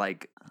last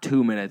like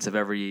 2 minutes of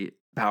every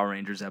Power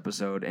Rangers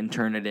episode and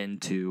turn it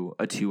into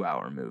a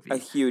 2-hour movie. A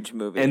huge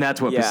movie. And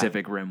that's what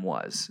Pacific Rim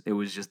was. It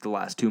was just the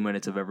last 2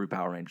 minutes of every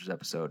Power Rangers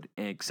episode,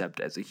 except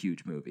as a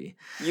huge movie.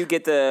 You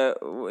get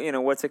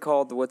what's it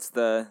called? What's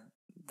what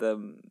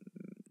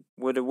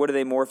do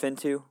they morph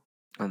into?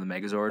 Oh, the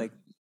Megazord? Like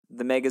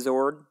the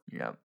Megazord?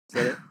 Yeah. Is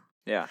that it?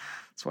 Yeah.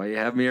 That's why you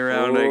have me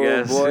around, I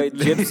guess. Oh, boy.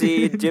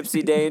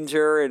 Gypsy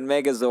Danger and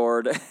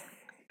Megazord.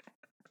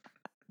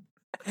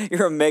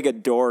 You're a mega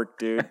dork,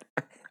 dude.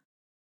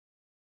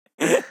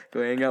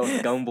 Go hang out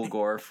with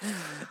Gumblegorf.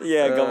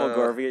 Yeah,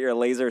 Gumblegorf. You get your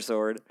laser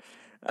sword.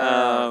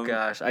 Oh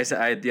gosh,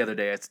 the other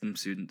day I had some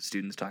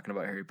students talking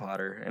about Harry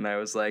Potter, and I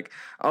was like,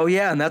 "Oh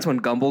yeah," and that's when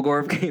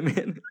Gumblegorf came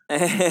in.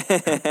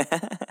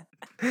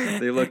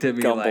 They looked at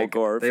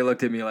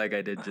me like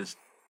I did just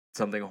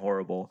something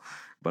horrible,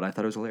 but I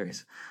thought it was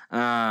hilarious.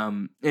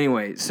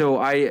 Anyway, so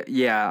I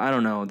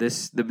don't know.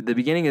 The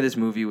beginning of this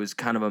movie was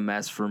kind of a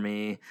mess for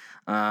me.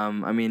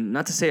 I mean,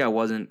 not to say I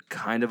wasn't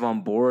kind of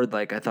on board.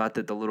 Like I thought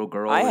that the little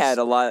girl. I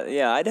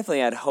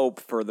definitely had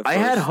hope for the. I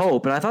had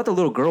hope, and I thought the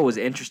little girl was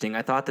interesting.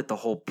 I thought that the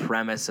whole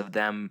premise of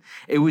them,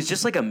 it was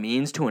just like a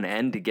means to an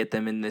end to get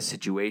them in this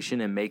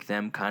situation and make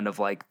them kind of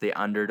like the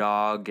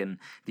underdog and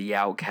the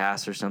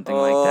outcast or something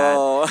like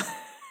that.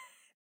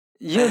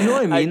 You know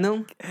what I mean,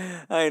 though?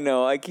 I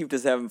know. I keep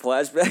just having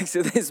flashbacks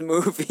to this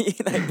movie,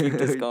 and I keep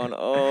just going,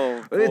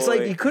 oh, boy. It's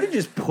like you could have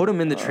just put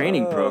him in the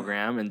training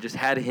program and just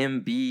had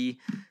him be,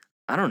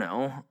 I don't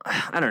know.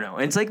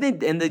 And it's like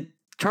the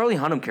Charlie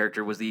Hunnam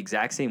character was the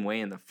exact same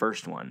way in the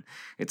first one.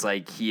 It's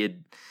like he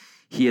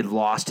had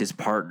lost his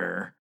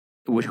partner,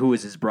 who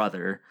was his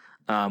brother.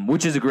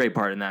 Which is a great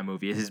part in that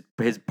movie. His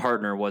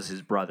partner was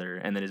his brother,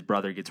 and then his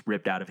brother gets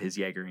ripped out of his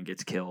Jaeger and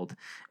gets killed.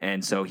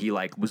 And so he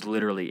like was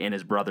literally in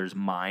his brother's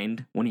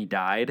mind when he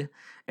died.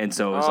 And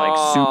so it was like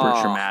super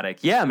traumatic.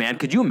 Yeah, man.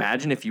 Could you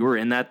imagine if you were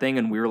in that thing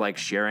and we were like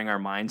sharing our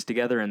minds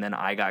together and then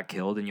I got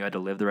killed and you had to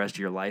live the rest of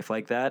your life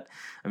like that?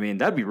 I mean,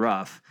 that'd be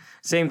rough.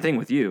 Same thing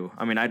with you.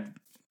 I mean, I'd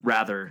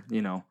rather,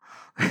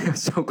 I'm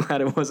so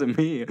glad it wasn't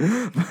me.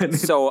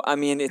 So, I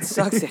mean, it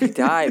sucks that he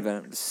died, but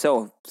I'm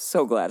so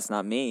glad it's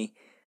not me.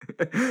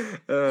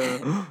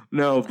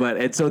 No,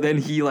 but so then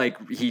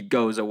he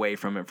goes away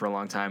from it for a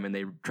long time, and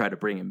they try to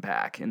bring him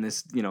back, and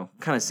this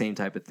kind of same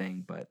type of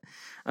thing. But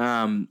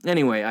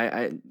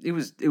anyway, it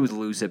was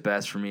loose at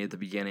best for me at the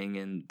beginning,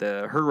 and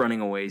her running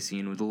away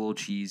scene was a little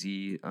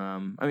cheesy. I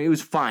mean, it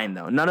was fine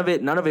though. None of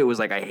it was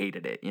like I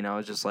hated it. It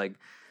was just like,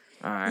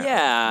 all right,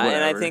 yeah.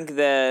 whatever. And I think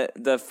that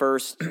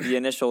the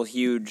initial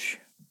huge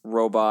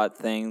robot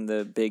thing,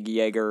 the big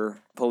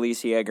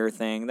police Jaeger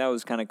thing, that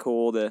was kind of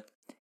cool to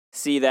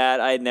see that.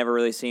 I had never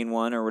really seen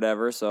one or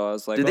whatever, so I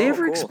was like, did they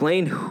ever cool.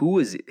 explain who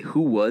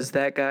was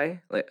that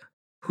guy? Like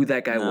who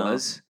that guy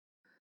was?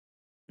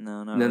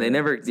 No, no, they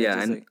never.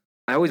 Yeah, and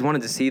I always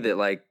wanted to see that.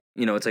 Like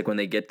it's like when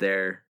they get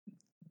there,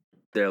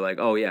 they're like,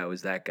 oh yeah, it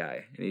was that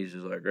guy, and he's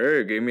just like,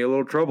 hey, gave me a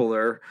little trouble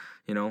there.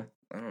 I don't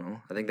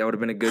know. I think that would have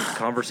been a good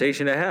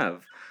conversation to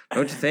have.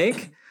 Don't you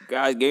think?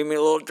 Guys gave me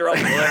a little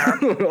trouble there.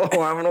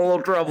 Oh, I'm having a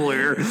little trouble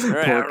here,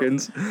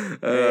 Porkins.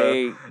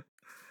 Hey.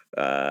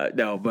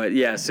 No, but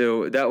yeah,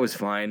 so that was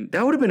fine.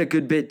 That would have been a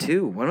good bit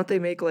too. Why don't they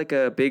make like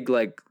a big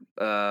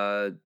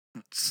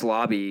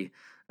slobby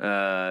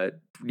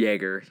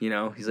Jaeger?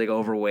 He's like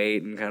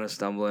overweight and kind of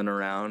stumbling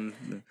around.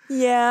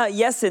 Yeah,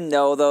 yes and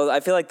no though.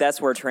 I feel like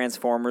that's where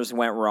Transformers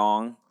went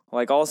wrong.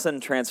 Like all of a sudden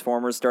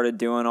Transformers started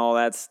doing all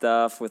that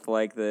stuff with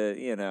like the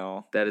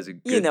That is a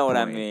good what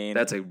I point. mean.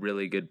 That's a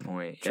really good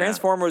point. Yeah.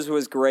 Transformers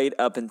was great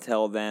up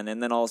until then,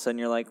 and then all of a sudden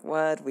you're like,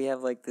 what? We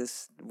have like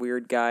this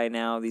weird guy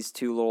now, these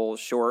two little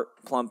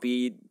short,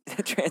 plumpy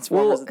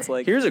Transformers. Well, it's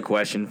like, here's a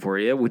question for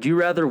you. Would you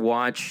rather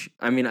watch,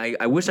 I mean,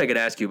 I wish I could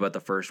ask you about the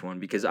first one,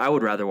 because I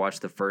would rather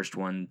watch the first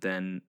one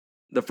than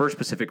the first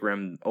Pacific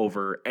Rim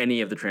over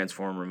any of the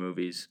Transformer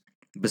movies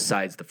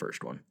besides the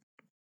first one.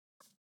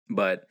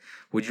 But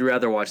would you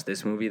rather watch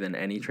this movie than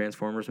any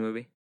Transformers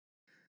movie?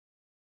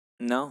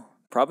 No,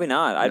 probably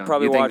not. I'd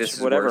probably watch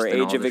whatever,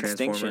 Age of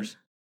Extinction.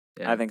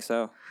 Yeah. I think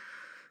so.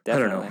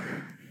 Definitely. I don't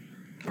know.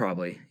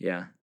 Probably,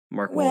 yeah.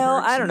 Mark Wahlberg.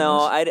 Well, I don't know.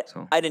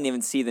 I didn't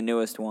even see the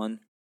newest one,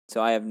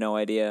 so I have no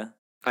idea.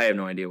 I have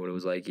no idea what it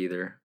was like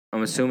either.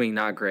 I'm assuming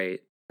not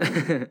great.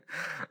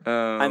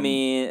 I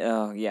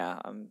mean, yeah.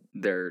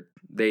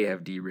 They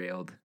have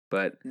derailed.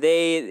 But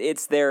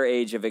it's their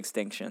Age of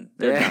Extinction.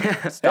 They're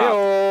done. Stop.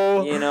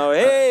 Hey-o.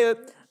 Hey.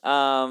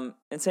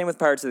 And same with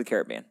Pirates of the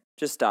Caribbean.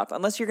 Just stop.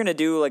 Unless you're gonna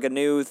do like a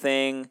new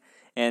thing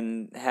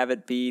and have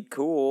it be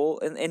cool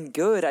and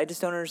good. I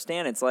just don't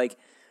understand. It's like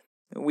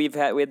we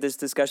had this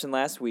discussion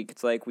last week.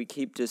 It's like we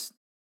keep just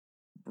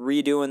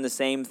redoing the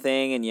same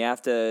thing, and you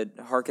have to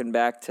harken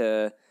back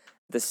to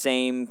the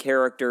same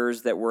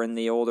characters that were in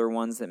the older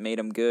ones that made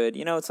them good.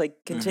 It's like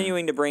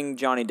continuing to bring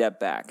Johnny Depp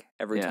back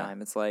every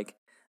time. It's like,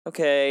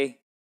 okay,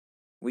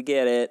 we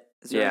get it.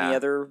 Is there any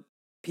other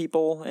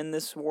people in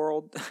this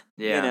world?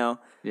 Yeah.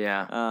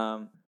 Yeah.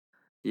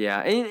 Yeah.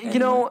 And,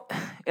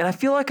 and I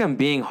feel like I'm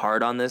being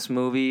hard on this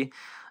movie,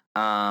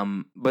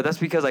 but that's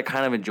because I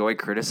kind of enjoy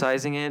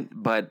criticizing it.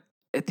 But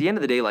at the end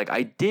of the day, like,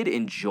 I did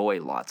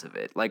enjoy lots of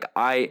it. Like,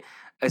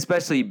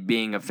 especially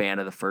being a fan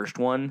of the first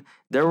one,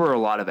 there were a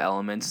lot of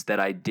elements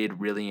that I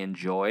did really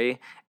enjoy.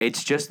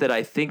 It's just that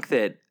I think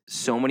that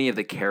so many of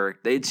the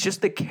it's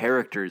just the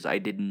characters I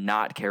did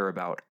not care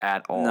about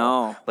at all.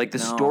 No. Like the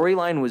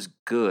storyline was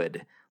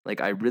good. Like,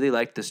 I really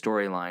liked the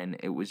storyline.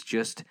 It was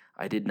just,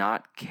 I did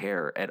not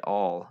care at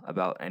all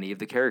about any of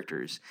the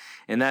characters.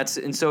 And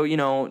so,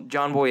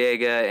 John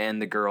Boyega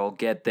and the girl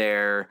get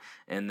there,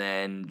 and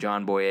then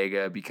John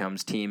Boyega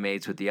becomes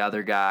teammates with the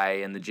other guy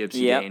and the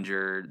Gypsy Yep.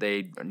 Danger.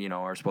 They,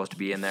 are supposed to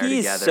be in there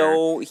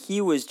together. He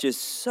was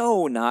just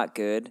so not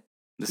good.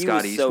 The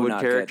Scott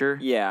Eastwood character?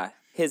 Good. Yeah.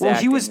 His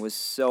acting was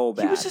so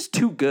bad. He was just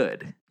too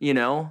good,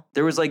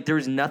 There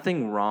was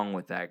nothing wrong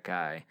with that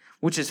guy,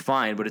 which is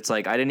fine, but it's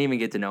like I didn't even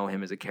get to know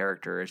him as a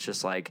character. It's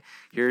just like,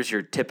 here's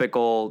your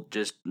typical,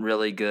 just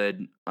really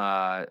good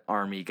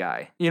army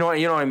guy. You know what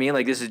I mean?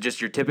 Like, this is just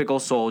your typical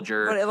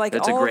soldier. But like,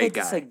 that's all a great of it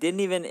just, guy. like, didn't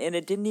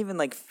even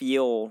like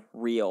feel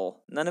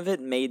real. None of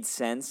it made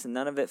sense, and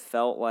none of it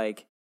felt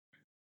like,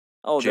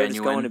 oh, they're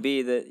just going to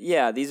be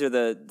these are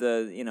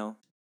the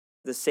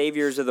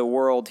saviors of the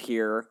world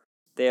here.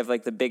 They have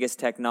like the biggest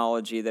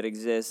technology that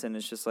exists, and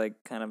it's just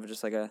like kind of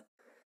just like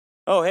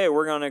oh, hey,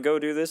 we're gonna go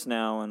do this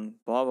now, and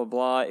blah blah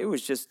blah. It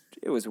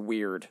was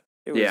weird.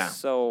 It was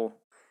so,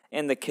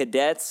 and the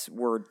cadets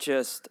were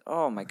just,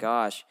 oh my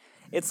gosh.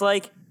 It's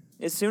like,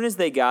 as soon as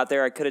they got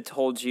there, I could have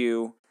told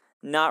you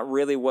not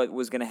really what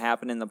was gonna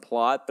happen in the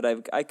plot,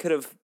 but I could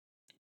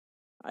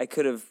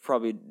have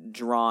probably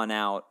drawn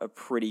out a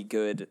pretty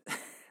good,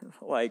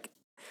 like,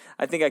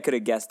 I think I could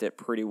have guessed it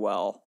pretty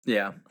well.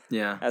 Yeah.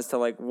 As to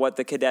like what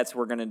the cadets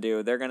were gonna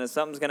do.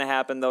 Something's gonna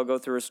happen. They'll go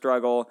through a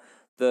struggle.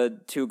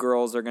 The two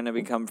girls are gonna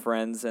become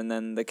friends, and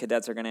then the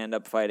cadets are gonna end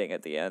up fighting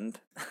at the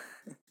end.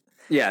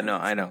 Yeah, no,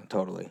 I know,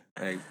 totally.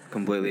 I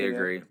completely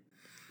agree.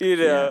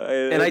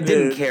 And I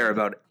didn't care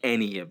about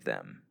any of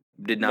them.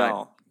 Did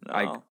not.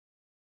 No.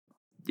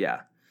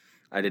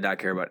 I did not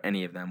care about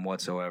any of them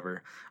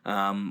whatsoever.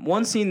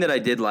 One scene that I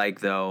did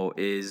like though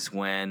is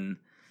when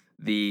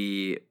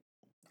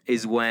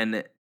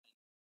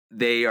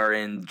they are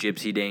in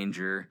Gypsy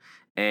Danger,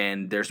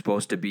 and they're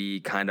supposed to be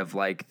kind of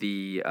like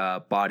the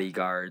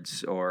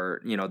bodyguards, or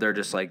they're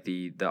just like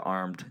the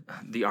armed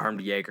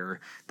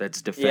Jaeger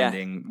that's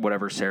defending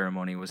whatever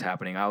ceremony was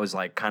happening. I was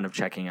like kind of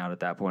checking out at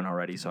that point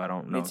already, so I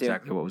don't know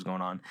exactly what was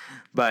going on.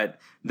 But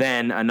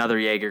then another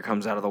Jaeger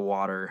comes out of the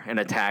water and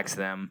attacks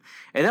them,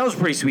 and that was a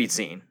pretty sweet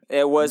scene.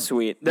 It was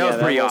sweet. That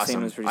was pretty whole awesome.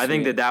 scene was pretty I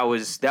think sweet. that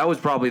was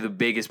probably the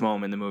biggest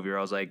moment in the movie where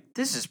I was like,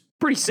 this is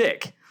pretty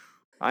sick.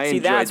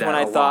 That's when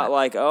I thought,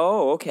 like,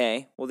 oh,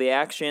 okay. Well, the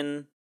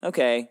action,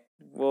 okay.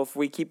 Well, if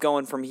we keep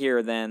going from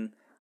here, then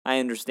I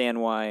understand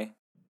why,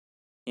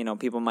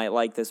 people might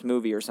like this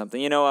movie or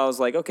something. I was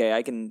like, okay,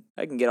 I can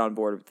get on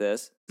board with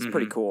this. It's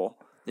pretty cool.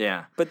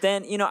 Yeah. But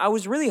then, I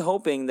was really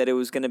hoping that it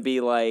was going to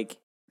be like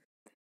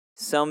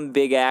some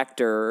big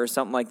actor or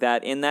something like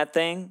that in that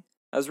thing.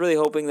 I was really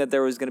hoping that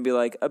there was going to be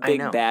like a big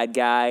bad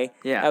guy.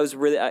 Yeah.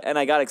 And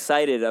I got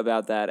excited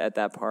about that at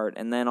that part.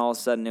 And then all of a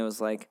sudden it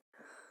was like,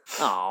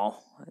 oh,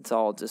 it's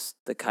all just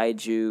the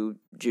kaiju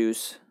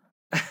juice.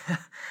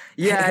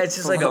 Yeah, it's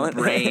just like a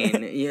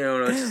brain.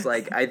 It's just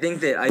like I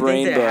think that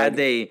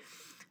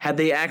had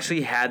they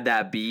actually had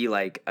that be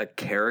like a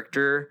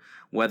character,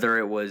 whether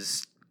it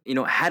was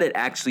had it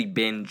actually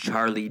been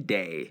Charlie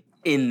Day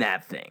in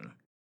that thing.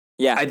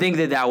 Yeah. I think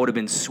that would have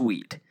been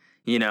sweet.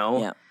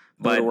 Yeah.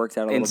 But worked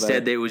out a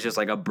instead, it was just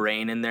like a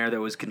brain in there that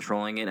was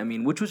controlling it. I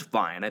mean, which was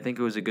fine. I think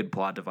it was a good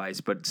plot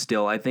device, but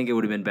still, I think it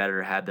would have been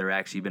better had there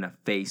actually been a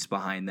face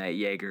behind that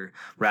Jaeger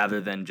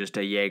rather than just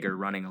a Jaeger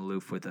running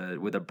aloof with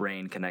a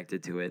brain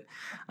connected to it.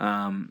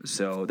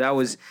 So that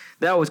was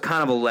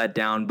kind of a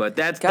letdown. But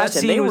that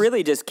scene and they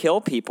really just kill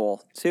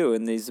people too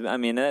in these. I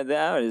mean,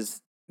 that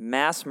is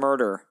mass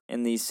murder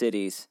in these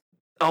cities.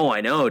 Oh,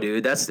 I know,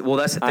 dude. That's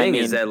the thing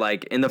is that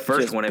like in the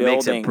first one, it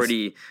makes it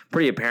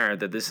pretty apparent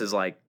that this is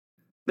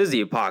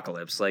the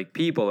apocalypse. Like,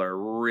 people are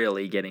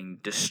really getting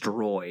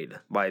destroyed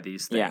by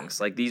these things.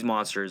 Yeah. Like, these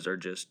monsters are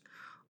just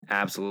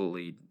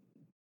absolutely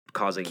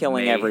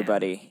killing mayhem.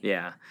 Everybody.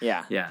 Yeah.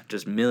 Yeah. Yeah.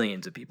 Just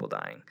millions of people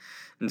dying.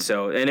 And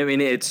so, and I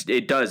mean,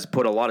 it does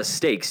put a lot of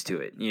stakes to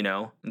it,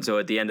 And so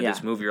at the end of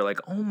this movie, you're like,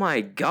 oh my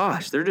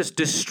gosh, they're just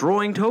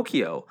destroying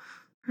Tokyo.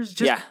 There's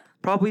just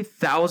probably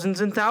thousands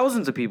and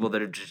thousands of people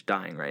that are just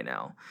dying right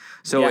now.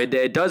 So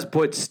it does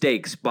put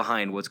stakes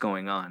behind what's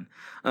going on.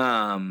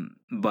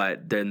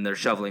 But then they're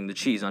shoveling the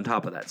cheese on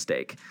top of that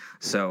steak.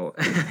 So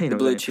the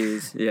blue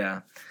cheese.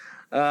 Yeah.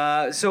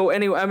 So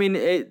anyway, I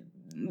mean,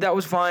 that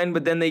was fine.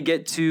 But then they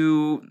get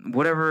to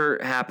whatever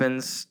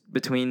happens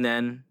between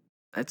then.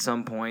 At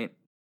some point,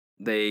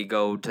 they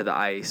go to the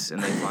ice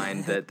and they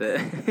find that the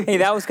hey,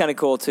 that was kind of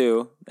cool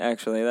too.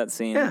 Actually, that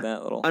scene,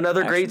 that little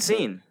another great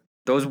scene.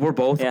 Those were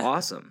both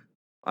awesome.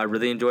 I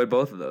really enjoyed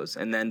both of those.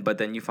 But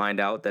then you find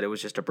out that it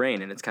was just a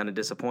brain, and it's kind of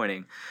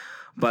disappointing.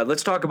 But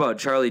let's talk about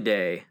Charlie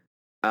Day.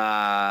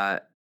 I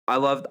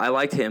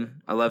liked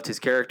him. I loved his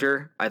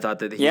character. I thought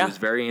that he was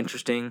very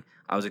interesting.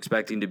 I was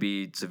expecting to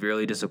be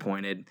severely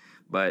disappointed,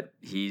 but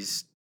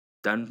he's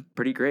done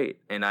pretty great.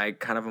 And I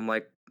kind of am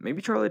like,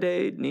 maybe Charlie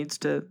Day needs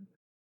to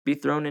be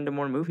thrown into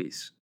more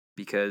movies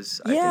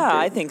because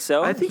I think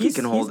so. I think he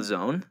can hold his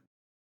own.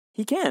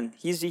 He can.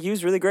 He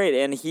was really great,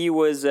 and he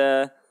was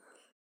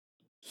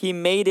he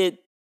made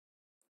it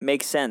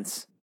make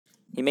sense.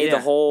 He made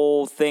the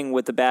whole thing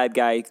with the bad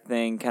guy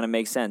thing kind of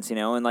make sense, you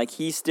know? And like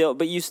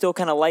but you still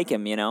kind of like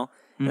him, you know?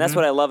 And that's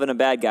what I love in a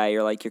bad guy.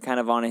 You're kind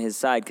of on his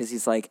side because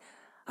he's like,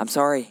 I'm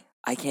sorry,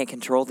 I can't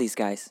control these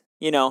guys.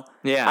 You know?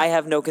 Yeah. I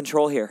have no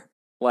control here.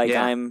 Like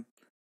and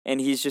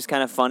he's just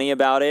kind of funny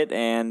about it,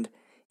 and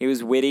he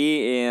was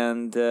witty,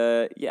 and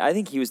I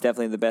think he was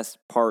definitely the best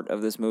part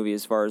of this movie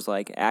as far as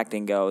like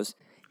acting goes.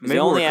 Maybe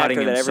we're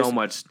cutting him so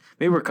much.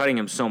 Maybe we're cutting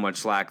him so much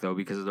slack though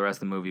because the rest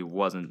of the movie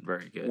wasn't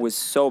very good. Was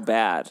so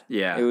bad.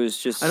 Yeah, it was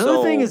just.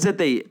 Another thing is that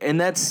in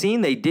that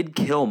scene they did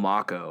kill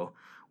Mako,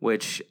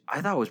 which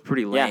I thought was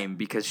pretty lame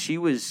because she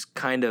was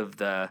kind of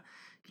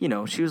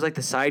she was like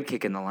the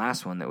sidekick in the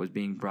last one that was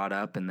being brought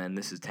up, and then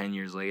this is 10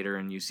 years later,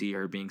 and you see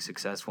her being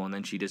successful, and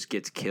then she just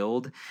gets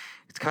killed.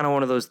 It's kind of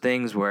one of those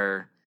things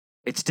where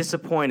it's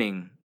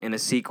disappointing in a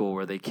sequel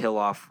where they kill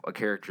off a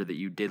character that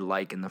you did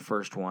like in the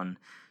first one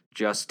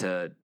just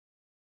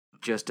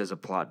as a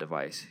plot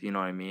device. You know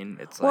what I mean?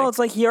 It's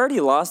like he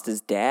already lost his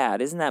dad.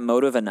 Isn't that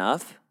motive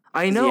enough?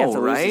 I know, he have to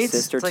right? Lose his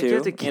sister it's like too, you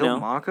have to kill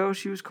Mako.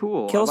 She was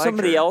cool. Kill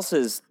somebody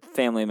else's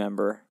family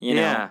member, you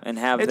know, and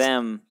have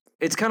them.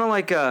 It's kind of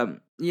like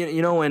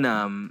you know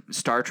in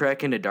Star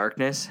Trek Into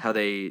Darkness how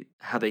they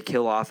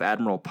kill off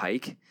Admiral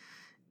Pike.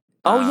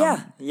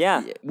 Oh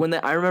yeah. When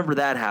I remember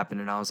that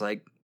happened, and I was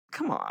like,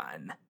 come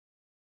on,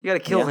 you got to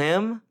kill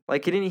him.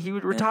 Like he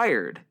was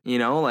retired. You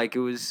know, like it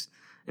was.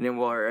 And then,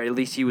 or at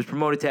least he was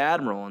promoted to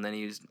admiral, and then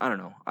he was. I don't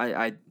know.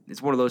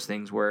 It's one of those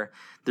things where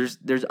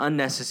there's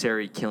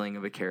unnecessary killing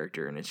of a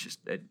character, and it's just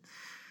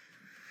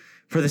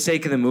for the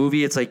sake of the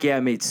movie. It's like,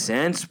 it made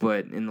sense,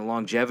 but in the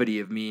longevity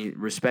of me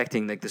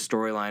respecting like the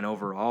storyline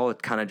overall,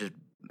 it kind of just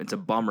it's a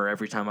bummer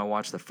every time I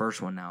watch the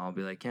first one. Now I'll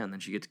be like, and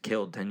then she gets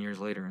killed 10 years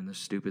later in this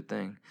stupid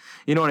thing.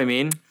 You know what I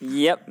mean?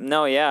 Yep.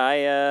 No.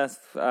 Yeah.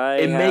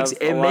 It makes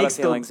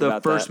the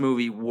first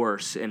movie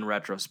worse in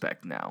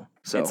retrospect now.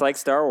 So it's like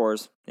Star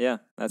Wars. Yeah,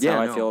 that's how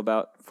I feel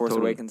about Force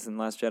Awakens and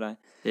Last Jedi.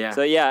 Yeah.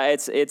 So I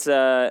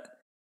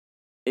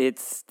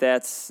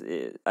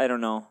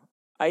don't know.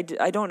 I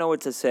don't know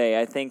what to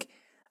say. I think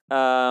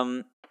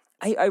I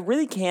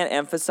really can't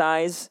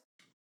emphasize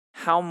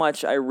how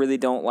much I really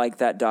don't like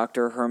that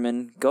Dr.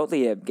 Herman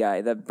Gottlieb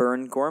guy, that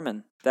Bern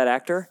Gorman, that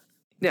actor.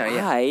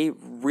 Yeah. I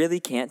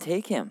really can't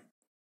take him.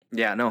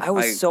 Yeah, no. I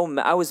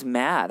was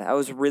mad. I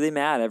was really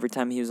mad every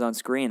time he was on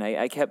screen.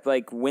 I kept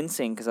like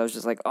wincing because I was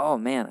just like, oh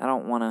man, I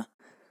don't want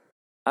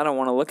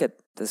to look at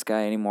this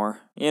guy anymore.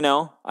 You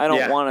know, I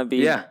don't want to be.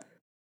 Yeah.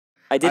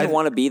 I didn't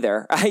want to be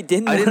there. I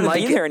didn't want to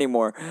be there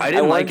anymore. I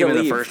didn't like him in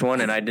the first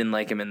one, and I didn't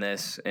like him in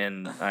this.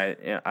 And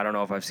I don't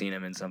know if I've seen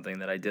him in something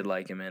that I did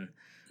like him in.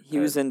 He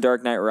was in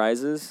Dark Knight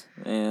Rises,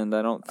 and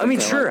I don't. I'm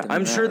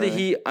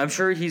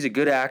sure he's a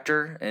good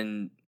actor,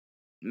 and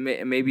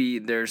maybe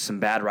there's some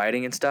bad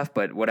writing and stuff,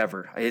 but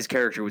whatever. His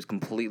character was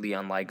completely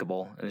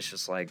unlikable, and it's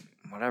just like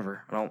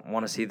whatever. I don't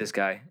want to see this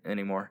guy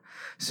anymore.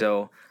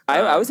 So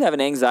I was having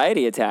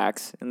anxiety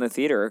attacks in the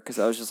theater because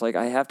I was just like,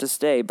 I have to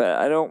stay, but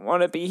I don't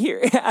want to be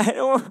here. I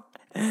don't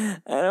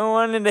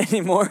want it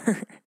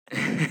anymore.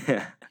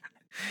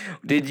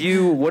 What did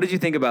you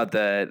think about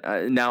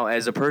that? Now,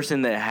 as a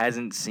person that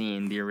hasn't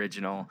seen the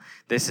original,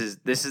 this is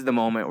the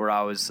moment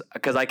where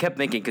because I kept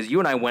thinking, because you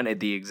and I went at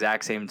the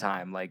exact same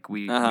time, like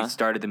we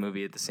started the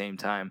movie at the same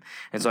time,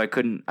 and so I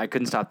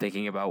couldn't stop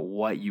thinking about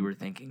what you were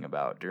thinking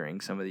about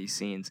during some of these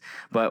scenes.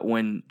 But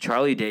when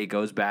Charlie Day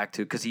goes back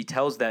to, because he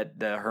tells that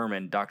the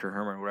Herman, Dr.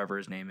 Herman, whatever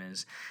his name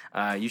is,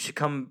 you should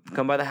come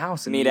by the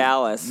house and meet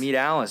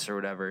Alice or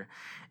whatever.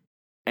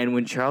 And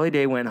when Charlie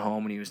Day went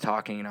home and he was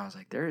talking, and I was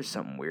like, there is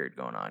something weird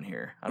going on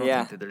here. I don't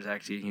think that there's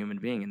actually a human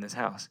being in this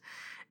house.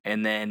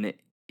 And then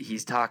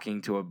he's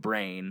talking to a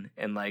brain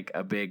and like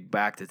a big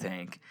Bacta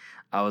tank.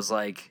 I was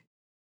like,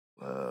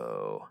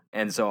 whoa.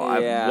 And so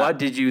what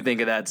did you think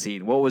of that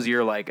scene? What was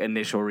your like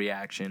initial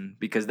reaction?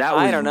 Because that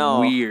was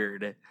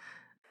weird.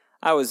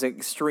 I was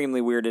extremely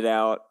weirded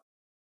out.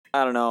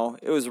 I don't know.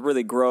 It was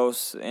really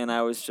gross. And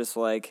I was just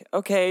like,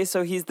 okay,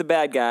 so he's the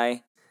bad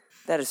guy.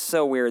 That is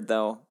so weird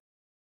though.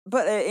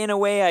 But in a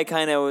way, I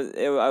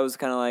was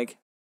kind of like,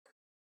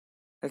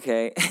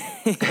 okay.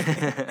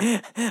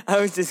 I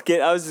was just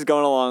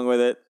going along with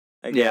it,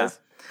 I guess.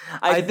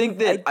 I think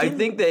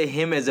that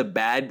him as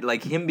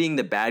him being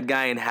the bad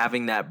guy and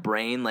having that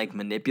brain like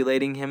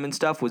manipulating him and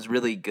stuff was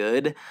really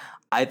good.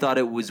 I thought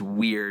it was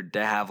weird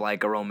to have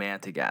like a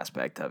romantic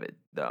aspect of it,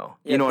 though.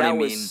 You know what I mean?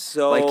 That was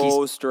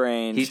so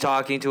strange. He's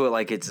talking to it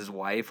like it's his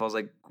wife. I was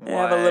like, what?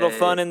 Have a little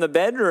fun in the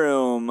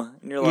bedroom,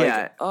 and you're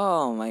like,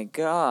 oh my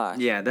gosh.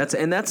 Yeah, that's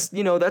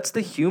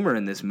the humor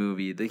in this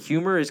movie. The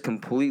humor is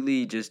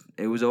completely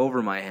it was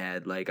over my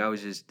head. Like I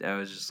was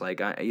just like,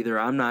 either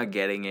I'm not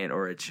getting it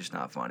or it's just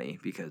not funny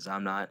because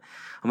I'm not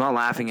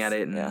laughing at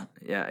it. And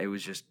it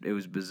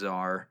was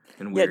bizarre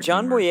and weird. Yeah,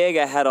 John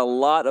Boyega had a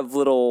lot of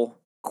little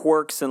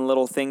quirks and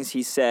little things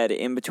he said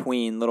in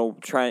between,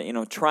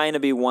 trying to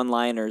be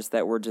one-liners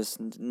that were just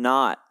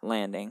not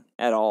landing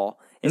at all.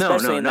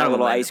 Especially in that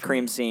little ice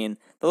cream scene.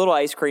 The little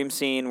ice cream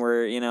scene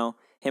where,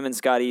 him and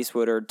Scott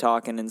Eastwood are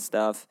talking and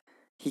stuff.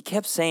 He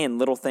kept saying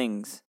little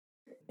things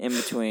in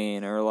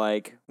between, or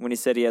like when he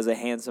said he has a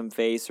handsome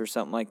face or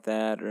something like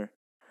that, or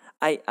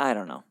I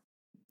don't know.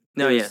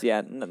 No,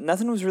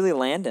 Nothing was really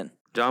landing.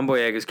 John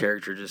Boyega's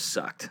character just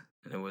sucked,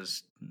 and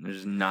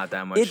there's not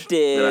that much It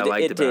did. that I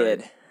liked It about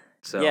did. it.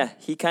 So Yeah,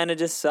 he kind of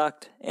just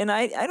sucked, and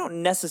I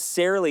don't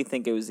necessarily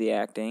think it was the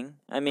acting.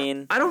 I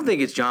mean, I don't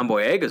think it's John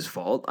Boyega's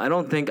fault. I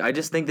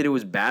just think that it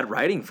was bad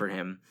writing for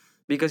him.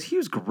 Because he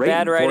was great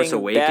Bad in Force writing, bad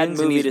Awakens,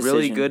 and movie he's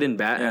really decision. good in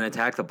and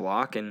Attack the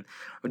Block. And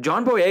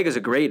John Boyega's a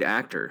great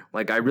actor.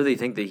 Like I really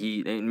think that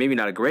maybe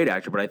not a great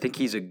actor, but I think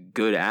he's a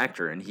good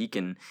actor, and he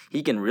can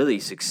really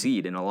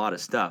succeed in a lot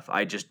of stuff.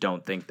 I just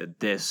don't think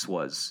that this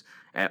was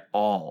at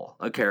all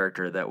a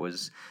character that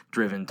was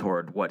driven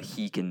toward what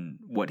he can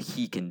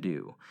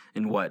do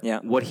and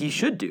what he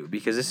should do.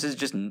 Because this is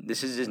just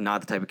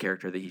not the type of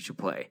character that he should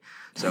play.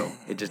 So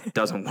it just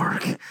doesn't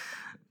work.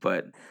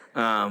 But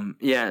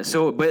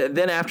but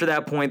then after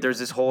that point, there's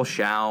this whole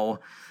Shao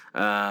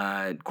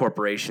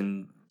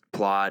corporation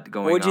plot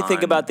going on. What'd you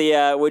think about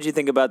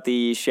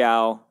the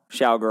Shao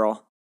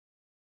girl?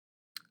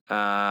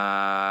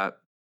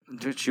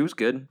 Dude, she was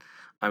good.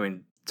 I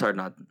mean, it's hard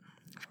not.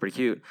 She's pretty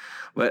cute,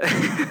 but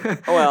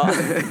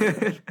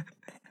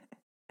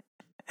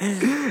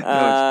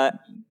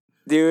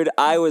dude,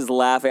 I was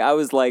laughing. I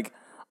was like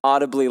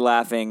audibly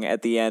laughing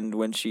at the end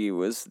when she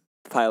was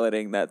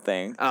piloting that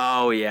thing.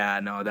 Oh yeah,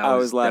 no, I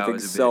was laughing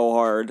so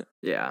hard.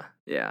 Yeah.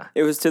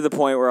 It was to the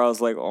point where I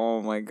was like,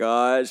 "Oh my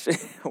gosh,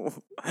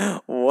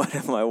 what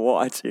am I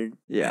watching?"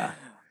 Yeah.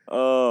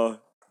 Oh,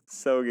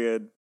 so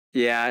good.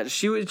 Yeah,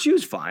 she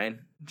was fine.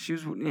 She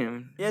was,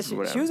 Yeah, she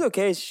was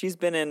okay. She's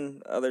been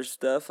in other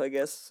stuff, I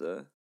guess.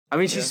 I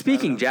mean, she's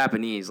speaking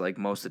Japanese like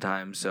most of the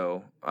time,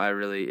 so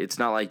it's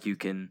not like you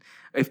can.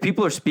 If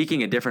people are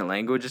speaking a different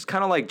language, it's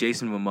kind of like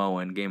Jason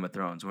Momoa in Game of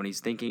Thrones when he's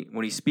speaking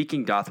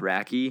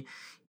Dothraki.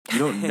 You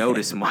don't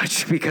notice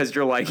much because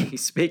you're like,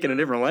 he's speaking a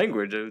different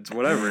language. It's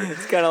whatever.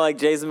 It's kind of like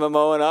Jason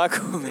Momoa and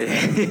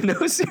Aquaman.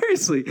 No,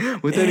 seriously.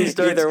 But then he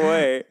starts. Either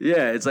way.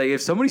 Yeah, it's like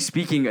if somebody's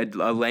speaking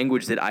a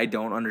language that I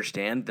don't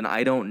understand, then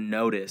I don't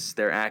notice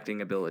their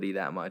acting ability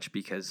that much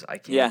because I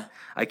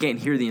can't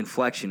hear the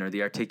inflection or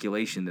the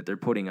articulation that they're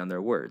putting on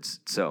their words.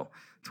 So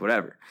it's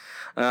whatever.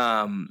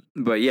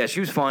 But yeah,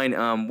 she was fine.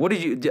 What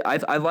did you?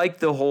 I like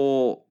the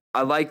whole.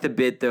 I like the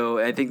bit though.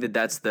 I think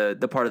that's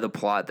the part of the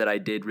plot that I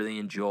did really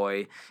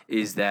enjoy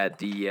is that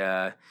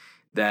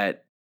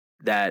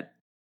that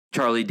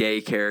Charlie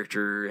Day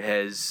character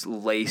has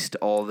laced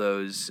all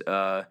those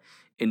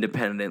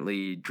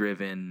independently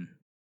driven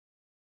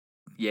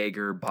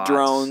Jaeger bots.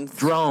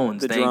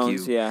 Drones.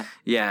 Thank you.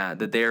 Yeah,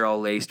 that they're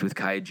all laced with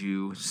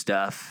kaiju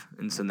stuff,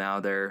 and so now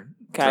they're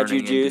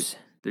kaiju juice.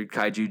 They're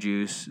kaiju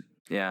juice.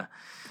 Yeah.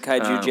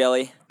 Kaiju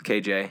jelly.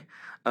 KJ.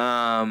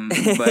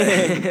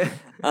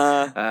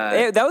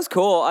 That was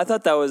cool. I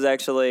thought that was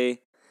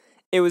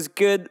it was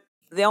good.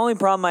 The only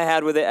problem I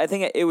had with it, I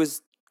think it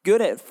was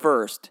good at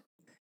first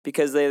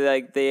because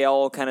they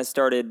all kind of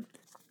started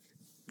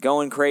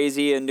going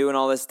crazy and doing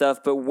all this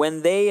stuff. But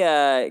when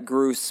they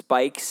grew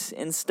spikes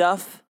and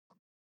stuff,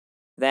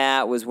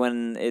 that was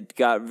when it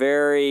got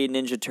very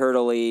Ninja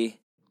Turtle-y,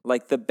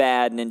 like the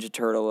bad Ninja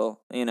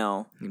Turtle,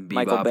 Bebop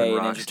Michael Bay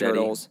and Ninja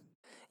Turtles.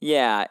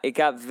 Yeah, it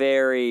got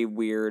very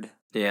weird.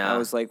 Yeah. I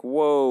was like,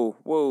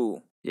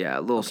 whoa. Yeah,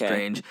 a little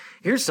strange.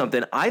 Here's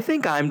something. I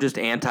think I'm just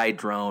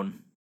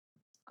anti-drone.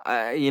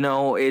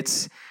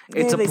 It's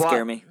a they plot.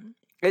 Scare me.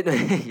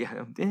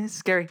 It's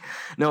scary.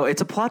 No,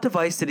 it's a plot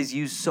device that is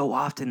used so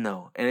often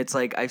though, and it's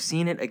like I've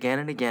seen it again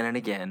and again and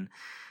again.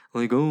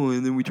 Like,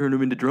 and then we turn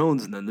them into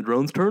drones, and then the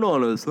drones turn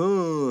on us.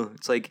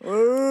 It's like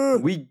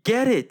we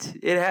get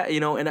it.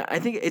 And I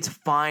think it's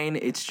fine.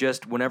 It's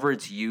just whenever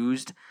it's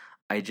used,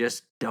 I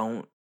just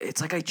don't. It's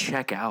like I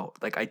check out.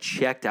 Like I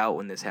checked out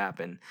when this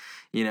happened.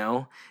 They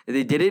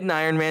did it in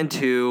Iron Man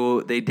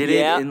 2. They did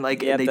it in they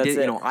did.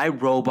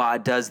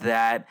 iRobot does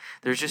that.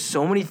 There's just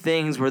so many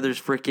things where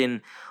there's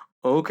freaking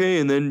okay,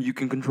 and then you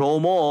can control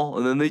them all,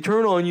 and then they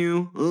turn on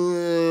you,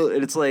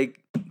 and it's like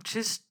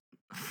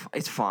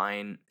it's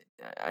fine.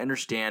 I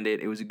understand it.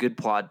 It was a good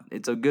plot.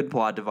 It's a good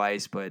plot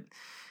device, but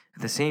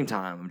at the same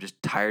time, I'm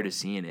just tired of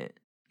seeing it.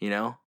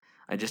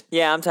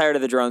 I'm tired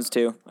of the drones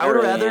too. I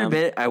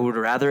would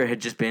rather it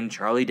had just been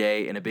Charlie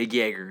Day and a big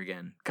Jaeger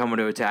again coming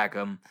to attack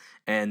him,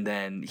 and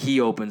then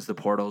he opens the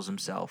portals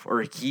himself,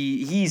 or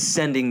he's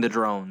sending the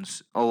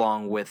drones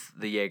along with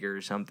the Jaeger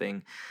or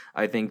something.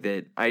 I think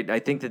that I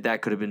think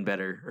that could have been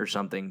better or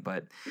something,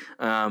 but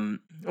I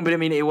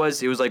mean it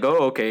was like,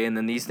 oh, okay, and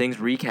then these things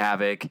wreak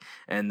havoc,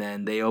 and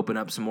then they open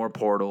up some more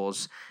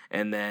portals,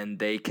 and then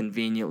they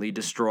conveniently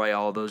destroy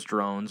all those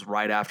drones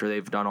right after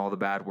they've done all the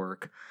bad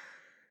work.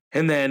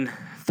 And then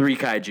 3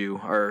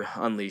 kaiju are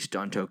unleashed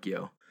on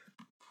Tokyo.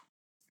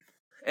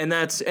 And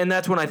that's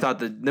when I thought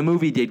the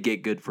movie did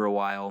get good for a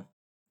while.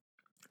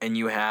 And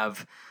you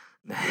have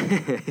you're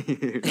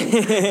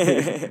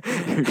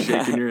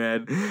shaking your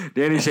head.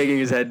 Danny's shaking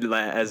his head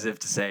as if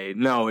to say,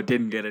 no, it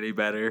didn't get any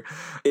better.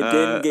 It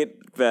didn't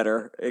get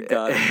better. It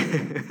got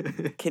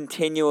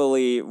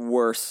continually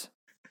worse.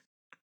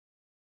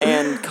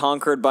 and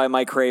conquered by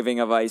my craving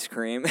of ice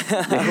cream.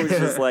 I was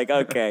just like,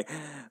 okay,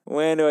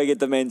 when do I get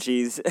the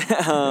Menchie's?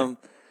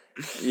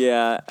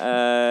 Yeah.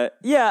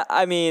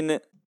 I mean,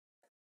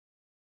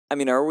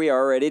 are we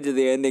already to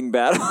the ending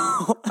battle?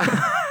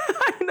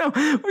 I know.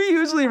 We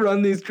usually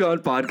run these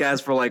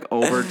podcasts for like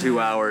over 2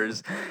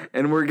 hours,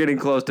 and we're getting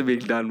close to being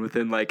done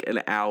within like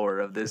an hour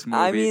of this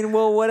movie. I mean,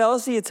 well, what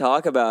else do you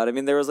talk about? I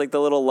mean, there was like the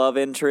little love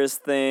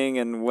interest thing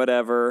and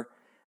whatever.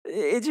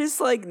 It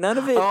just like none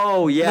of it.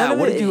 Oh yeah, none of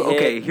what it did you? hit.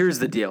 Okay, here's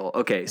the deal.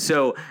 Okay,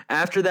 so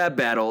after that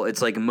battle,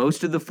 it's like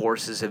most of the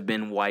forces have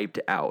been wiped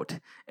out,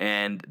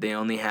 and they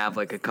only have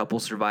like a couple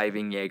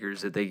surviving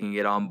Jaegers that they can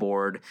get on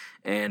board.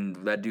 And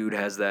that dude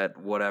has that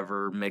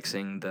whatever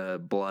mixing the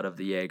blood of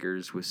the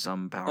Jaegers with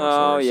some power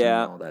source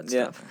yeah. and all that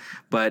Yeah. stuff.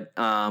 But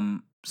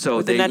so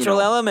With they, the natural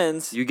you know,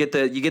 elements. You get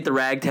the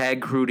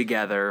ragtag crew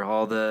together,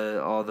 all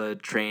the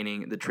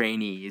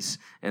trainees,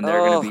 and they're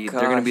Oh, gonna be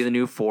gosh. the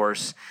new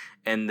force,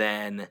 and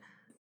then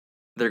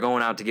they're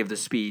going out to give the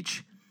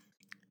speech.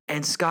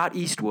 And Scott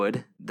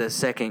Eastwood, the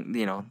second,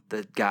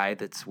 the guy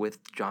that's with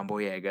John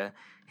Boyega,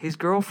 his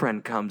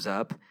girlfriend comes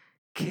up,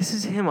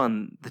 kisses him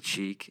on the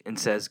cheek, and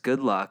says good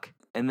luck.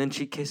 And then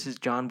she kisses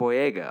John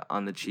Boyega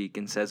on the cheek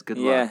and says good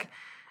Yeah. luck.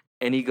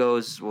 And he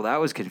goes, well, that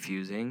was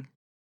confusing.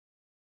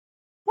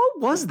 What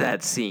was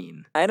that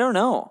scene? I don't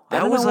know. I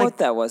That don't was know like- what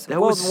that was.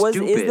 that was Is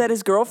stupid. that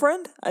his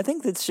girlfriend? I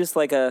think that's just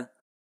like a.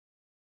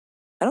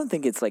 I don't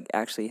think it's like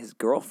actually his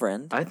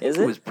girlfriend. I think is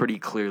it was pretty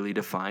clearly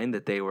defined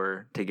that they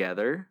were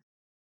together.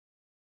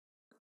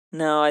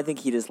 No, I think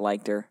he just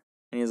liked her,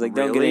 and he was like,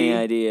 "Don't get any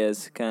Really?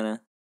 ideas," kind of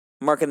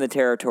marking the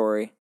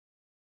territory,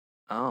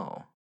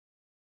 Oh.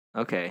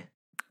 Okay.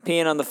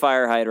 peeing on the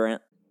fire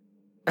hydrant.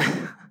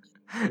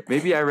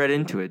 Maybe I read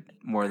into it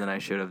more than I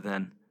should have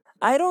then.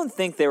 I don't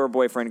think they were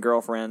boyfriend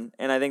girlfriend,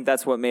 and I think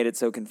that's what made it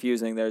so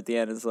confusing there at the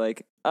end. Is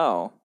like,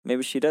 oh,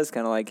 maybe she does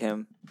kind of like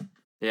him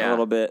Yeah. a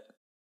little bit,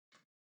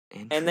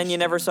 and then you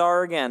never Interesting. saw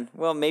her again.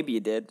 Well, maybe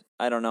you did.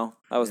 I don't know.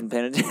 I wasn't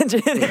paying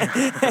attention.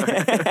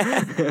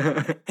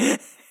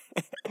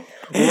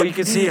 Well, you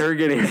could see her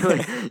getting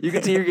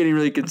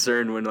really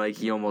concerned when like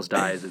he almost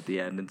dies at the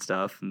end and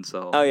stuff, and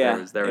so Oh, yeah,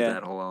 there was yeah.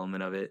 that whole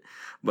element of it.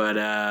 But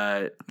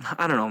I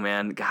don't know,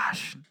 man.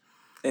 Gosh,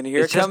 And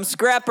here It's just- comes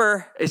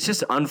Scrapper. it's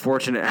just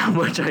unfortunate how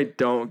much I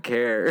don't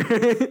care.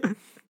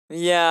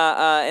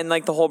 Yeah, and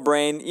like the whole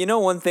brain. You know,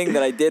 one thing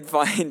that I did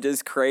find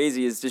just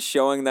crazy is just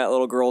showing that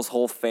little girl's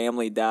whole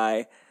family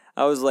die.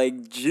 I was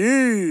like,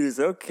 geez,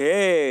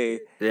 okay.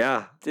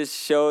 Yeah. Just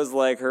shows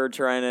like her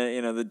trying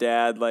to, the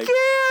dad, like,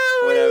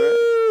 whatever.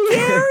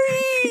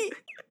 Gary!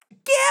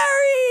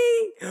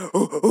 Gary!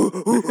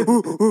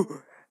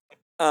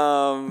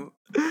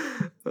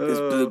 There's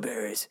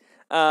blueberries.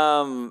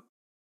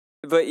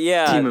 But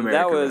yeah, Team America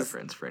that was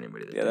reference for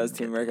anybody that yeah, that was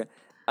didn't Team get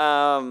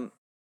America.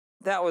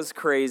 That was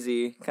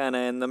crazy, kind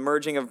of, in the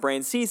merging of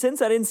brains. See,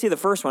 since I didn't see the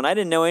first one, I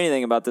didn't know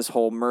anything about this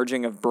whole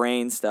merging of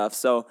brain stuff.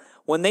 So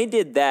when they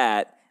did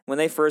that, when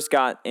they first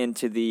got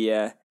into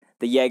the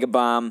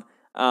Jägerbomb,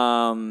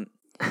 and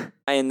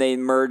they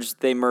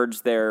merged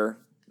their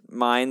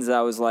minds,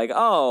 I was like,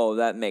 oh,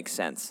 that makes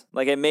sense.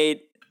 Like it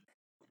made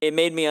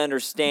me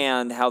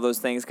understand how those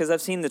things, because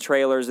I've seen the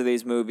trailers of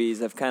these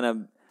movies. I've kind of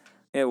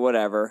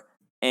whatever,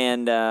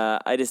 and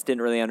I just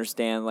didn't really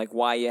understand like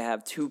why you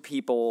have two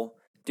people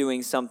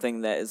doing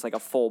something that is like a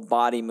full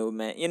body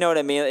movement. You know what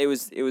I mean? It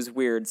was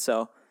weird.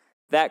 So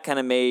that kind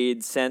of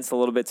made sense a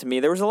little bit to me.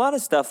 There was a lot of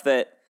stuff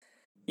that,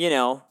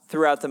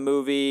 throughout the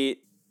movie,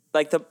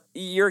 like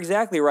you're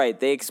exactly right.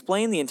 They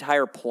explain the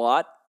entire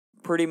plot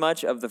pretty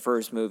much of the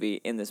first movie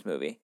in this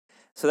movie.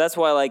 So that's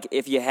why, like,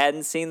 if you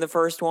hadn't seen the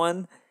first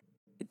one,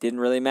 it didn't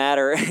really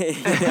matter,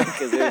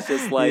 because it was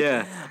just like,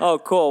 Yeah. oh,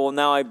 cool. Well,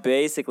 now I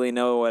basically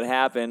know what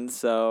happened.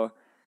 So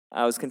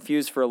I was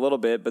confused for a little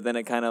bit, but then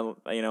it kind of,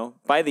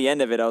 by the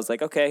end of it, I was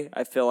like, okay,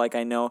 I feel like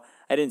I know.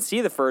 I didn't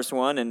see the first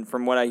one, and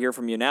from what I hear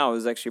from you now, it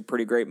was actually a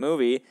pretty great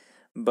movie,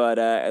 but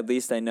at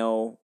least I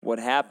know what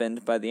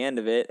happened by the end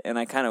of it, and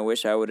I kind of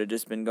wish I would have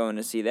just been going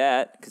to see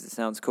that, because it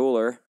sounds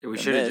cooler. We than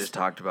should have this. just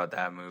talked about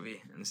that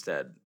movie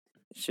instead.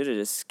 Should have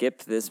just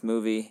skipped this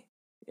movie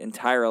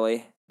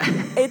entirely.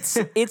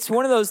 It's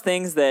one of those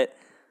things that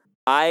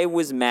I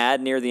was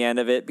mad near the end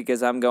of it,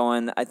 because I'm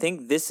going, I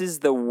think this is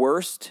the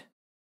worst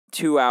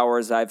 2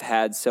 hours I've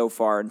had so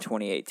far in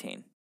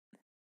 2018.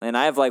 And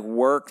I've like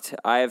worked,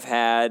 I've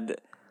had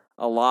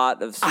a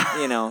lot of,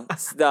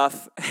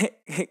 stuff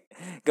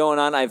going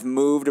on. I've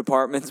moved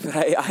apartments, but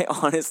I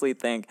honestly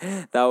think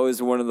that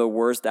was one of the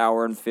worst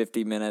hour and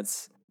 50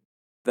 minutes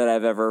that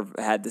I've ever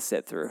had to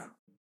sit through.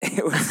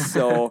 It was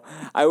so,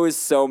 I was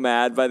so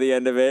mad by the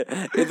end of it.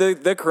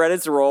 The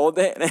credits rolled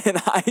and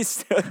I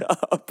stood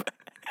up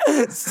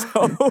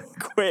so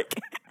quick.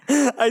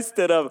 I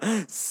stood up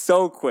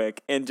so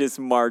quick and just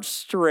marched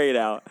straight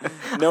out.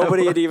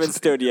 Nobody had even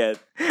stood yet.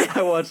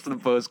 I watched the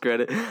post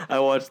credit. I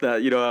watched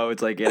that. You know how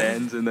it's like it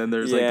ends and then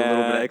there's like a little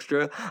bit Yeah.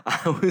 extra.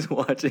 I was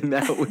watching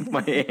that with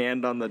my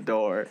hand on the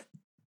door.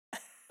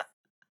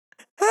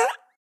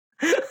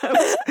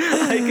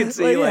 I could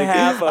see Like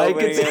half I could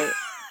opening see, it.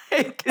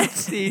 I can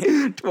see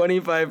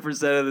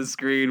 25% of the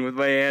screen with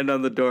my hand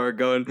on the door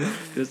going,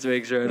 just to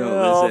make sure I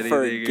don't miss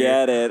anything.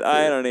 Forget it.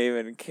 I don't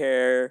even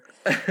care.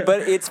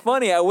 But it's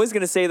funny. I was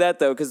going to say that,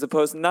 though,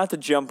 because not to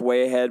jump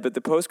way ahead, but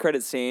the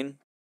post-credit scene,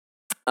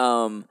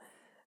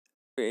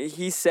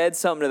 he said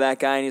something to that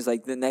guy, and he's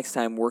like, the next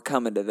time we're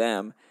coming to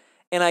them.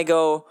 And I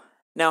go,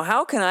 now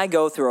how can I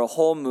go through a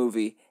whole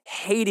movie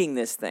hating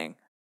this thing?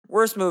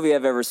 Worst movie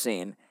I've ever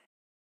seen.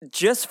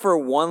 Just for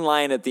one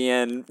line at the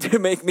end to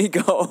make me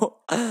go,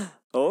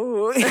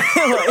 oh,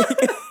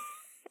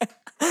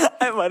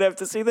 I might have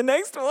to see the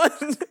next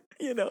one.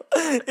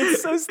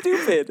 It's so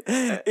stupid.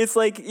 It's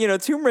like,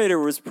 Tomb Raider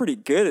was pretty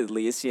good at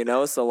least,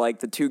 so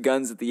like the two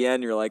guns at the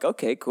end, you're like,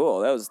 okay,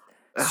 cool. That was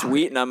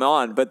sweet and I'm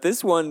on. But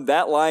this one,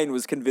 that line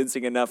was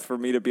convincing enough for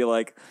me to be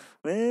like,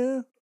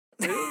 well,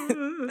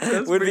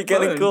 would be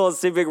kind of cool to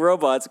see big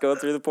robots go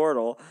through the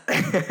portal.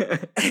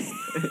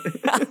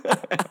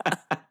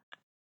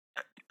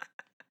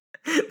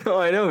 No,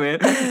 I know, man.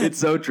 It's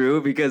so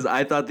true because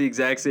I thought the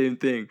exact same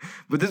thing.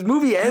 But this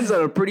movie ends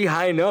on a pretty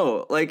high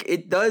note. Like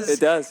it does. It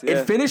does. Yeah.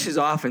 It finishes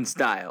off in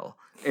style,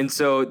 and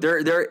so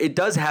there, it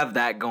does have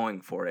that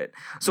going for it.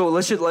 So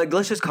let's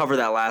just cover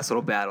that last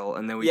little battle,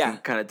 and then we can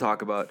kind of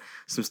talk about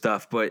some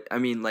stuff. But I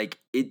mean, like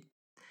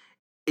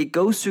it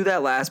goes through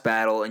that last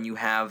battle, and you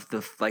have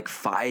the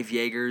 5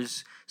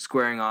 Jaegers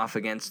squaring off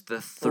against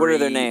the 3. What are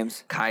their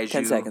names? Kaiju.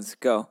 10 seconds.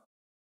 Go.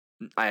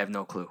 I have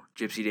no clue.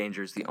 Gypsy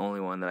Danger is the only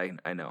one that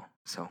I know.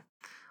 So,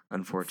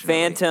 unfortunately.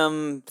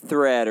 Phantom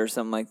Thread or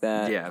something like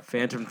that. Yeah,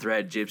 Phantom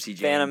Thread, Gypsy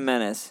Jane. Phantom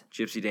Menace.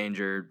 Gypsy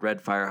Danger,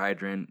 Red Fire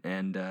Hydrant,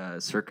 and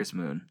Circus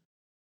Moon.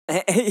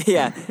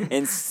 Yeah,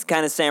 and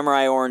kind of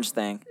Samurai Orange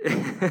thing.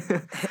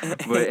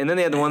 And then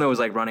they had the one that was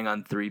like running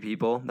on 3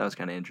 people. That was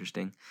kind of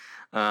interesting.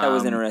 That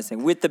was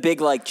interesting. With the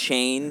big like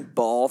chain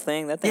ball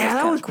thing. That thing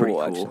was pretty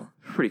cool, cool. actually.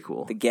 Pretty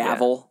cool. The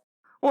gavel. Yeah.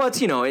 Well,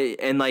 it's,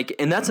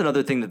 and that's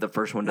another thing that the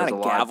first one does Not a a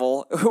lot.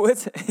 gavel.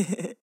 What's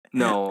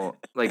No,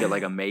 like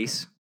a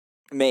mace.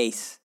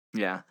 Mace.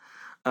 Yeah.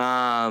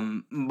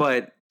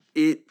 But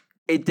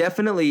it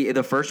definitely,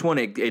 the first one,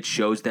 it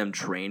shows them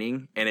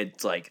training, and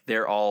it's like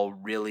they're all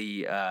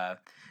really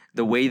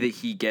the way that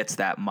he gets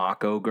that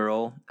Mako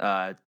girl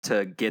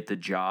to get the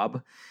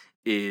job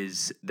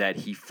is that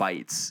he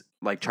fights,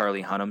 like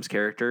Charlie Hunnam's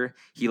character.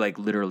 He like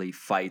literally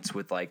fights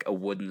with like a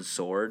wooden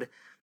sword,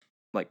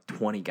 like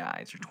 20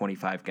 guys or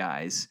 25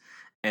 guys,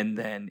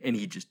 and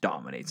he just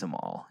dominates them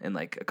all in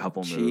like a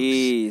couple moves.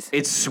 Jeez.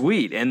 It's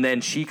sweet. And then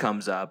she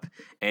comes up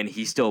and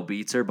he still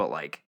beats her, but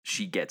like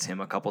she gets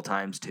him a couple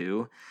times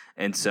too.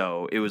 And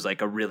so it was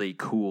like a really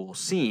cool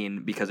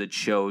scene because it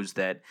shows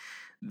that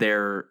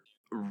they're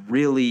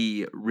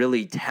really,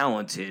 really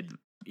talented,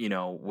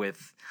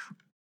 with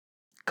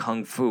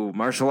kung fu,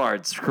 martial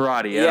arts,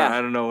 karate. Yeah.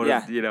 I don't know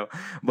what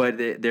but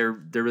they're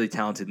really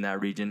talented in that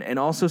region. And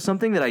also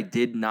something that I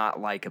did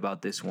not like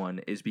about this one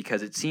is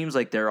because it seems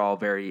like they're all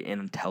very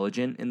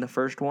intelligent in the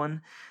first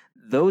one.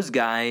 Those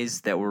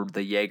guys that were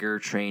the Jaeger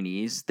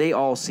trainees, they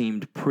all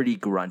seemed pretty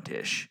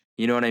gruntish.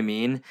 You know what I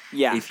mean?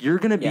 Yeah. If you're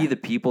going to be the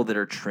people that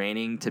are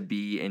training to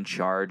be in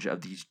charge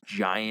of these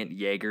giant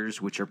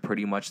Jaegers, which are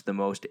pretty much the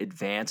most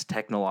advanced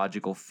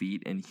technological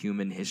feat in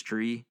human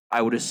history,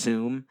 I would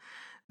assume,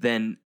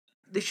 then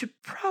they should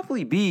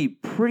probably be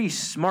pretty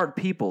smart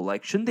people.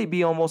 Like, shouldn't they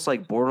be almost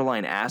like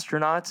borderline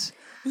astronauts?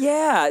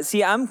 Yeah.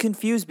 See, I'm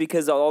confused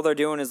because all they're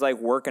doing is like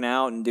working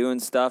out and doing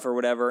stuff or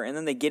whatever. And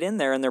then they get in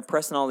there and they're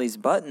pressing all these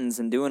buttons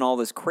and doing all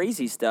this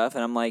crazy stuff.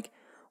 And I'm like,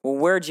 well,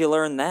 where'd you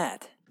learn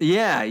that?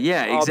 Yeah,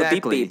 exactly. All the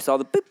beep beeps, all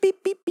the beep,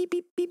 beep, beep, beep,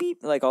 beep, beep,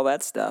 beep, like all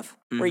that stuff.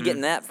 Where are you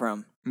getting that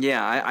from?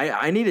 Yeah,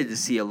 I needed to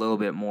see a little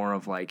bit more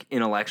of like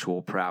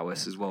intellectual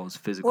prowess as well as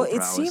physical prowess.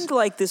 Well, it seemed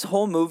like this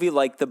whole movie,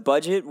 like the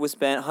budget was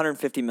spent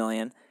 $150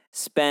 million,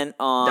 spent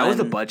on. That was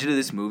the budget of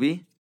this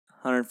movie?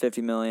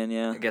 $150 million,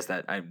 yeah. I guess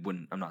that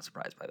I'm not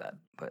surprised by that,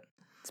 but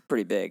it's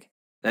pretty big.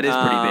 That is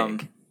pretty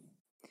big.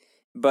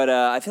 But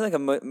I feel like a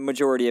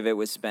majority of it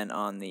was spent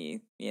on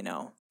the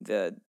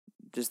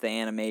just the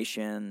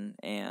animation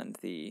and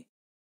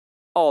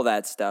all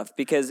that stuff,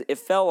 because it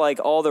felt like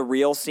all the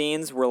real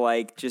scenes were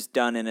like just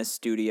done in a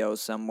studio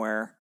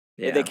somewhere.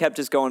 Yeah. They kept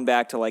just going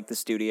back to like the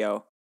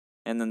studio,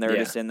 and then they're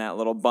just in that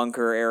little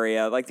bunker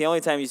area. Like the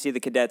only time you see the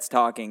cadets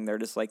talking, they're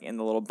just like in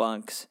the little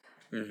bunks.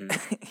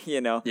 Mm-hmm.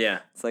 Yeah.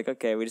 It's like,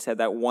 okay, we just had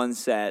that one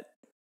set,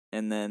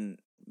 and then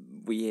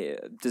we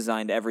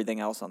designed everything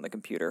else on the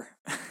computer.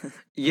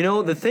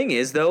 The thing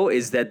is, though,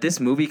 is that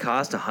this movie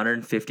cost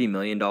 $150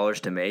 million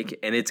to make,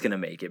 and it's going to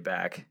make it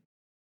back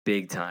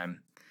big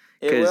time.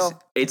 Because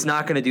it's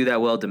not going to do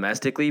that well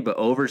domestically, but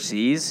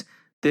overseas,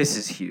 this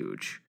is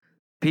huge.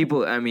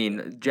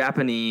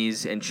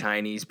 Japanese and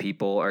Chinese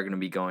people are going to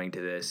be going to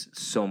this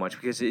so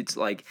much because it's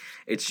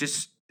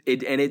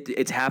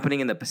happening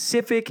in the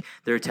Pacific.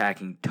 They're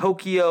attacking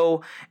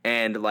Tokyo,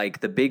 and like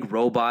the big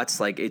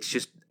robots, like it's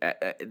just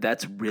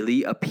that's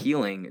really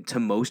appealing to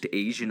most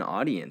Asian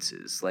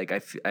audiences. Like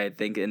I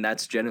think, and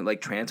that's like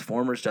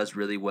Transformers does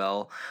really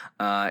well,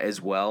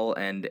 as well,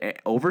 and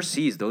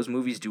overseas those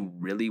movies do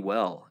really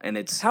well. And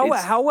it's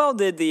how well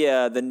did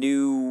the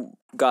new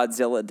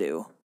Godzilla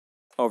do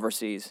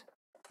overseas?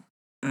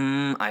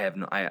 I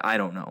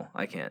don't know.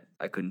 I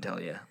couldn't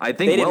tell you. I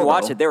think They didn't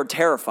watch though. it. They were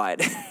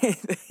terrified.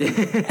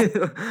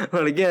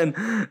 But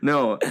again,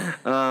 no.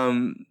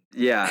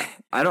 Yeah,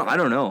 I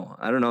don't know.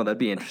 I don't know. That'd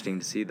be interesting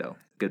to see though.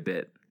 Good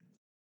bit.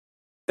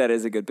 That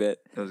is a good bit.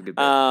 That was a good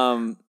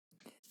bit.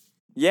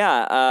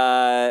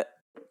 Yeah.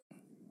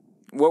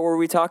 What were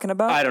we talking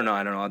about? I don't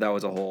know. That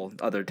was a whole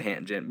other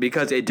tangent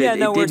because it did. Yeah,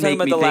 no, it we're did talking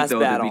make about me The think Last though,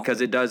 Battle.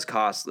 because it does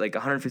cost like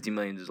 150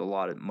 million is a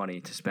lot of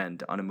money to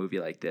spend on a movie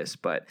like this.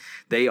 But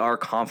they are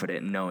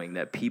confident in knowing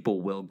that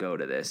people will go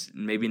to this.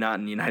 Maybe not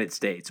in the United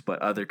States,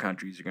 but other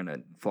countries are gonna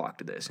flock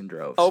to this in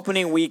droves.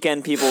 Opening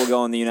weekend, people will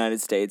go in the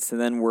United States, and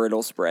then word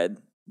will spread.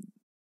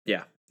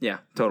 Yeah,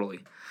 totally.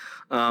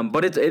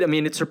 But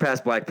it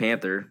surpassed Black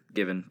Panther,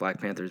 given Black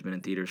Panther has been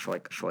in theaters for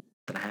like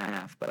and a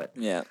half. But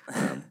Yeah.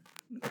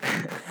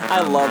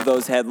 I love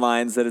those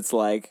headlines that it's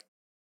like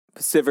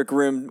Pacific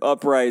Rim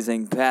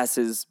Uprising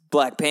passes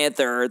Black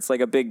Panther. It's like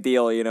a big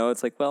deal, you know?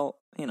 It's like, well,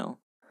 you know,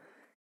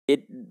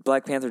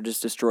 Black Panther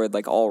just destroyed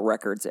like all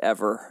records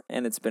ever,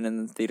 and it's been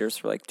in the theaters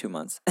for like 2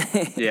 months.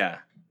 Yeah.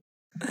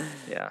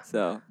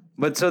 So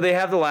they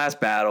have the last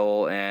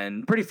battle,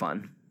 and pretty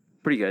fun.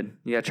 Pretty good.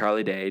 You got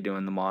Charlie Day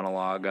doing the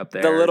monologue up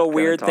there. the little kinda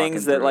weird talking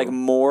things that through. like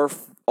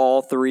morph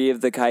all three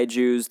of the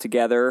kaijus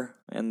together,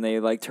 and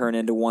they like turn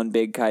into one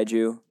big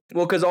kaiju.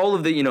 Well, because all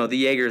of the the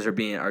Jaegers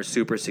are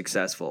super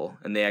successful,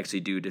 and they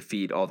actually do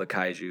defeat all the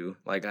kaiju.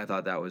 Like I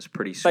thought that was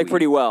pretty sweet. Like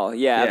pretty well,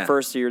 yeah. Yeah. At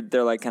first,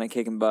 they're like kind of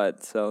kicking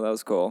butt, so that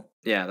was cool.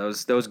 Yeah, that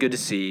was good to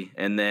see.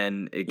 And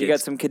then You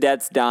got some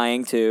cadets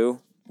dying too,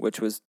 which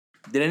was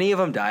Did any of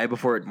them die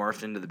before it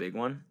morphed into the big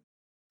one?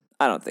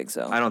 I don't think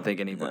so. I don't think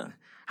anyone. No.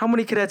 How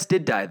many cadets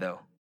did die though?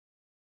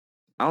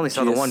 I only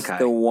saw the one Kai.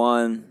 The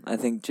one, I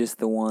think, just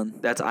the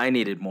one. I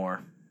needed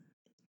more.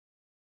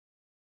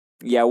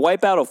 Yeah,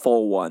 wipe out a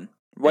full one.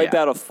 Wipe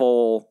out a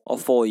full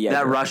Jaeger.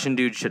 That Russian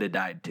dude should have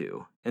died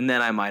too, and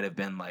then I might have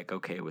been like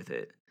okay with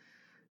it.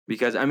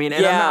 Because I mean,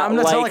 and Yeah, I'm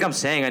not, it's not like- like I'm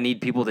saying I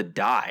need people to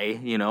die,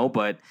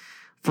 but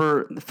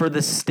for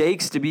the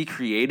stakes to be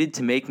created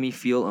to make me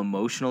feel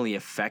emotionally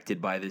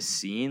affected by this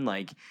scene,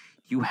 like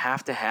you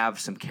have to have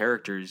some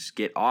characters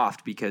get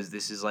offed because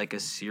this is like a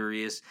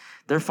serious.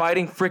 They're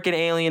fighting freaking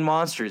alien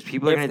monsters.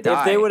 People are gonna die.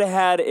 If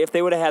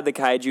they would have had the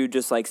kaiju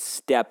just like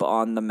step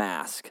on the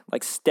mask,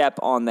 like step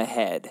on the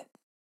head.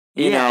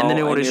 You know, and then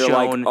it would have you're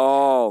shown. Like,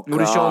 oh, it would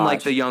have shown like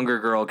gosh. the younger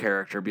girl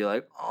character be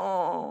like,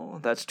 "Oh,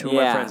 that's two of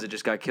my Yeah. friends that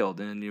just got killed,"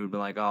 and then you would be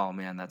like, "Oh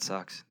man, that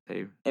sucks."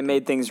 It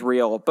made things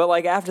real. But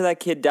like after that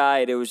kid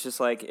died, it was just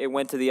like it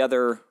went to the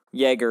other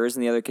Jaegers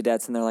and the other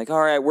cadets, and they're like, "All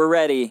right, we're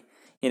ready."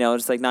 You know,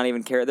 just like not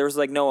even care. There was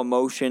like no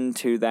emotion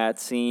to that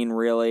scene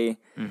really,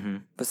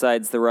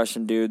 besides the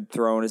Russian dude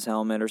throwing his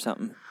helmet or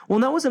something. Well,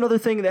 and that was another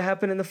thing that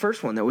happened in the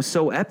first one that was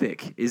so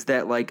epic is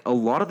that like a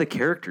lot of the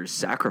characters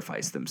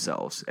sacrifice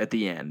themselves at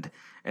the end.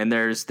 And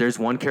there's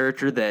one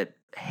character that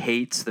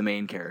hates the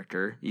main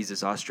character. He's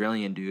this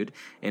Australian dude,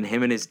 and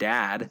him and his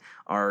dad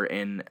are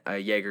in a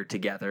Jaeger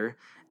together,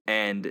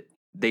 and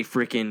they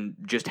freaking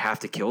just have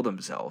to kill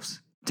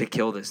themselves to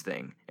kill this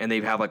thing. And they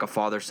have like a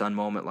father-son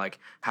moment, like,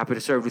 happy to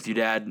serve with you,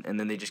 Dad, and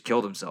then they just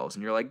kill themselves.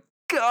 And you're like,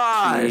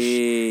 gosh.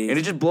 Jeez. And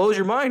it just blows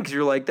your mind because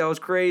you're like, that was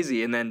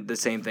crazy. And then the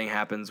same thing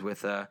happens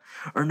with the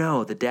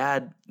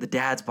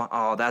dad's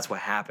that's what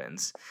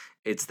happens.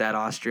 It's that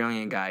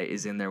Australian guy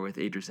is in there with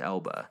Idris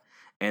Elba.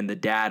 And the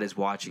dad is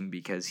watching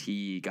because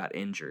he got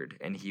injured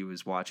and he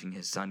was watching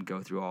his son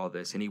go through all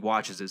this. And he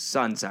watches his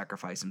son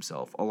sacrifice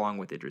himself along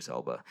with Idris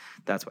Elba.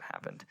 That's what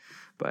happened.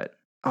 But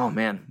oh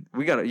man,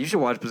 you should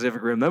watch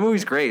Pacific Rim. That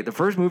movie's great. The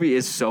first movie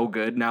is so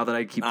good now that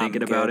I keep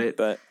thinking about it.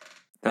 But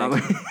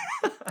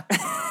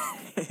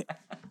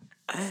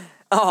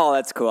oh,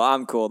 that's cool.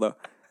 I'm cool though.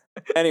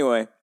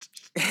 Anyway,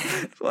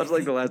 watch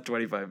like the last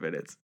 25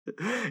 minutes.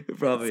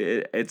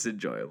 It's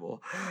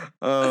enjoyable.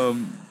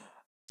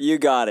 You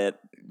got it.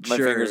 My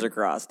Sure. fingers are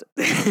crossed.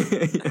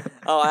 Yeah.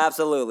 Oh,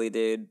 absolutely,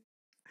 dude.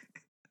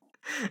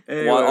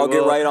 Anyway, I'll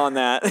get right on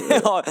that.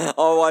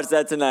 I'll watch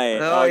that tonight.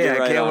 Oh I'll yeah, get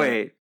right can't on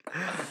it.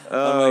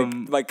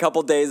 wait. My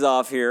couple days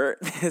off here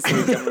this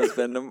week, I'm gonna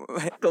spend them.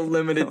 The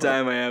limited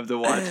time I have to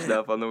watch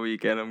stuff on the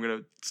weekend, I'm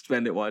gonna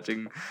spend it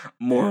watching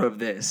more of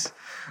this.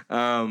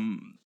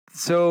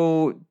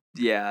 So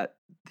yeah,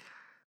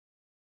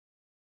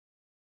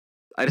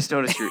 I just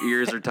noticed your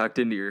ears are tucked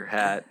into your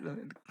hat,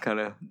 kind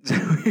of.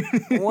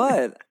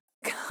 What?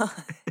 God.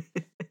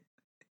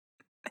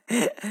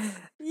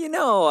 You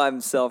know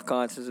I'm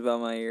self-conscious about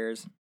my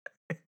ears.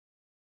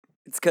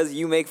 It's because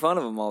you make fun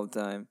of them all the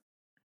time.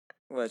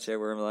 Watch I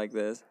wear them like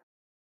this.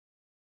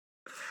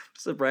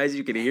 Surprised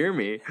you could hear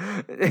me.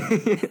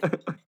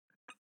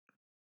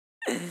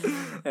 All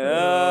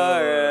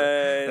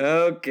right.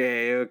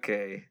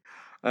 Okay.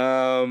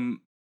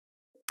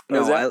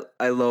 was No,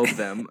 I loathe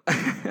them.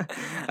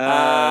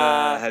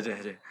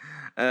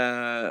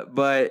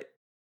 But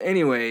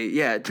anyway,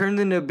 yeah, it turns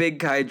into a big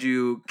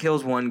kaiju,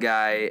 kills one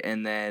guy,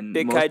 and then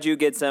Big kaiju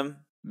gets him.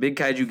 Big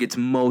kaiju gets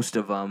most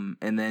of them,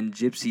 and then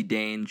Gypsy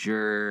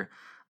Danger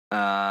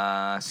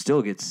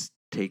still gets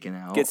taken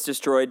out. Gets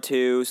destroyed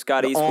too.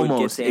 Scott Eastwood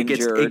Almost. gets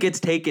injured. It gets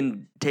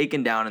taken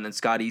down, and then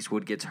Scott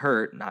Eastwood gets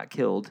hurt, not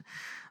killed.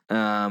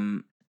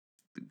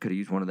 Could have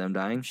used one of them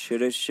dying.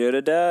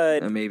 Shoulda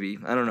died. Maybe,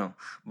 I don't know.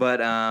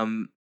 But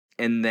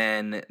and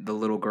then the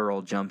little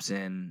girl jumps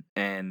in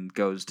and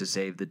goes to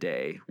save the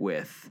day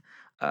with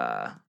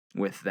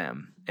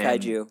them.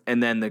 Kaiju.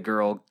 And then the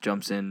girl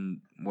jumps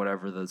in,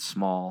 whatever the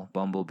small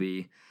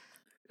bumblebee.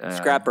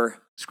 Scrapper.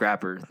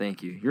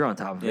 Thank you. You're on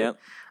top of Yep.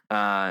 it.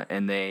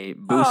 And they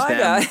boost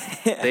them.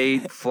 Yeah. They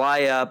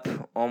fly up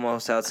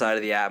almost outside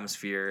of the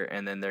atmosphere,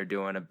 and then they're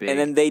doing a big. And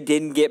then they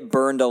didn't get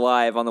burned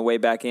alive on the way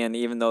back in,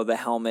 even though the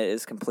helmet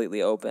is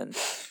completely open.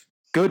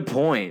 Good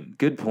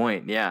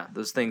point. Yeah,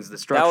 those things. The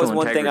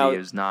structural integrity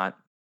is not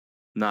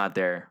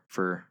there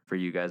for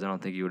you guys. I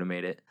don't think you would have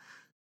made it.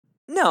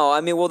 No, I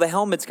mean, well, the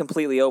helmet's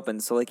completely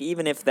open, so like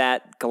even if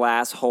that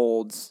glass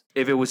holds,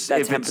 if it's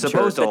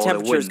supposed to hold,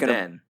 it wouldn't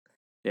then.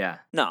 Yeah.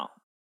 No,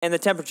 and the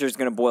temperature is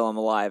going to boil them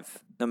alive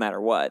no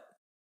matter what.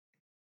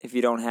 If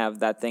you don't have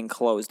that thing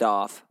closed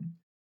off.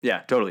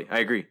 Yeah, totally. I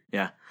agree.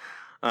 Yeah.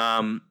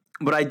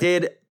 But I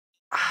did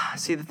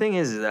see, the thing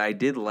is that I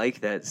did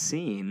like that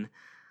scene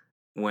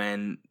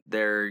when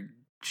they're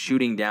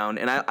shooting down,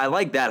 and I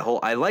liked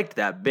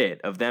that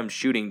bit of them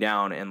shooting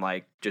down and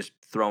like just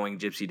throwing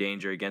Gypsy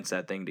Danger against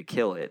that thing to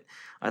kill it.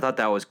 I thought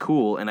that was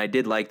cool, and I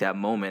did like that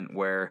moment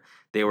where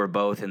they were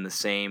both in the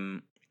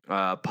same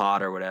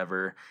pod or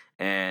whatever,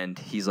 and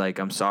he's like,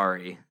 "I'm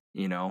sorry,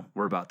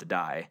 we're about to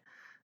die,"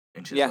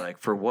 and she's like,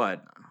 "For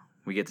what?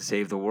 We get to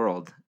save the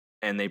world."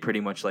 And they pretty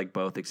much like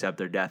both accept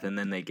their death, and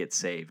then they get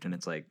saved, and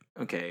it's like,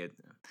 okay,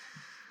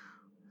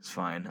 it's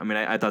fine. I mean,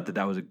 I thought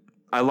that was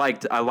I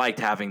liked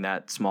having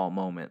that small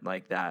moment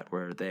like that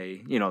where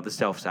they, the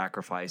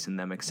self-sacrifice and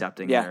them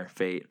accepting their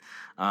fate.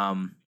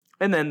 And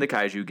then the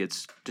kaiju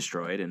gets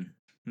destroyed, and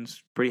it's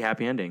a pretty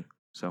happy ending.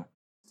 So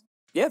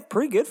yeah,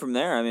 pretty good from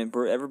there. I mean,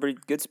 everybody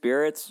good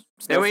spirits.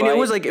 I mean, it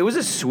was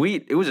a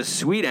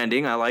sweet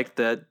ending. I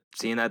liked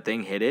seeing that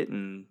thing hit it,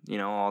 and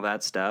all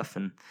that stuff,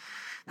 and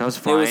that was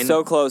fine. It was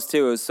so close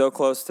too. It was so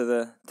close to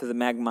the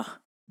magma.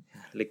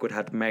 Liquid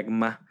hot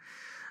magma.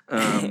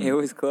 It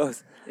was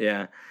close.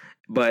 Yeah.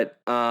 But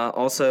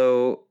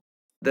also,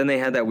 then they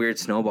had that weird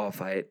snowball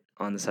fight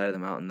on the side of the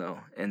mountain, though.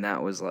 And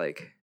that was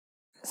like...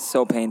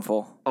 so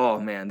painful. Oh,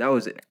 man. That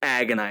was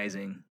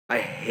agonizing. I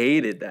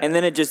hated that. And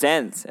then it just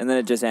ends.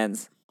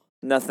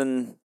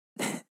 Nothing...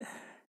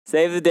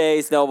 Save the day,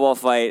 snowball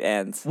fight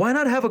ends. Why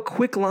not have a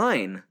quick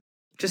line?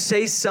 Just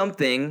say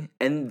something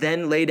and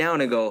then lay down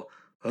and go,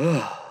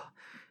 ugh.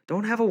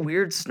 Don't have a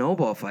weird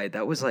snowball fight.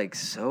 That was like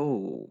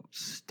so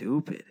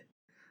stupid.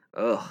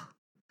 Ugh.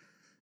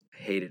 I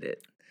hated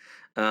it.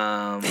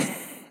 I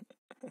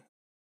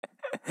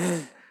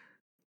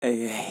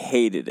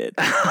hated it.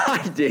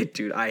 I did,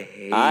 dude. I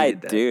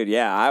hated that. Dude,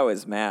 yeah, I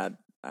was mad.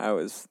 That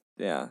was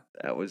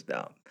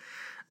dumb.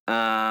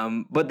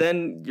 But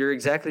then you're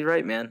exactly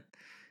right, man.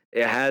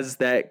 It has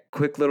that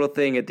quick little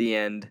thing at the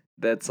end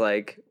that's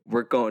like,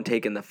 we're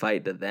taking the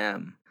fight to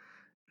them.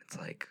 It's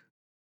like,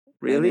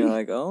 really? And you're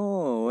like,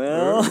 oh,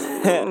 well,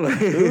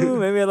 ooh,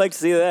 maybe I'd like to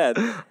see that.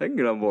 I can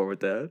get on board with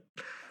that.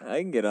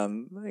 I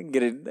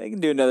can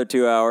do another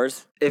 2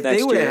 hours. If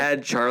they would have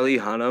had Charlie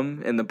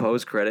Hunnam in the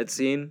post-credit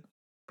scene,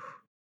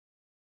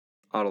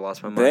 I would have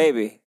lost my mind.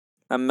 Baby,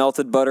 I'm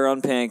melted butter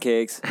on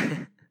pancakes.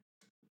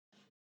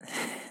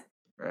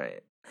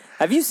 Right.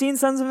 Have you seen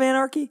Sons of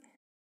Anarchy?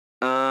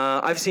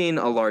 I've seen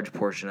a large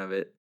portion of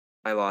it.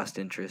 I lost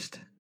interest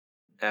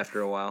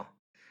after a while.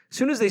 As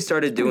soon as they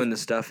started doing the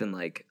stuff in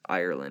like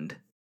Ireland.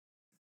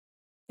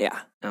 Yeah.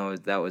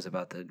 That was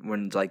about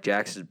when like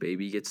Jax's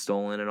baby gets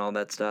stolen and all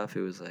that stuff.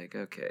 It was like,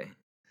 okay.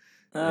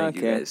 I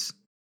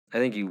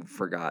think you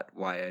forgot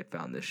why I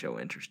found this show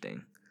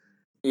interesting.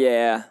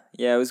 Yeah.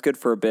 Yeah, it was good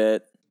for a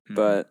bit,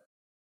 but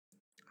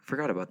I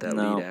forgot about that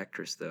lead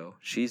actress though.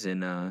 She's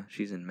in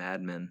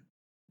Mad Men.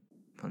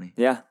 Funny.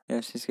 Yeah,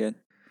 she's good.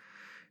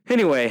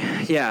 Anyway,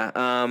 yeah,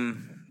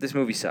 this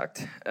movie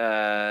sucked.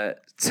 Yeah.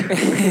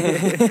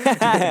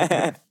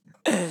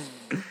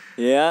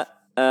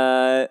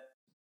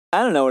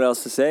 I don't know what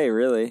else to say,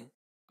 really.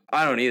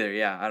 I don't either.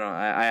 Yeah,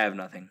 I have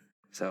nothing.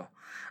 So,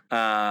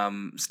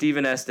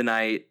 Stephen S.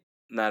 DeKnight,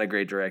 not a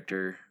great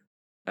director.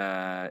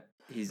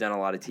 He's done a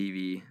lot of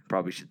TV.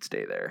 Probably should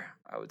stay there,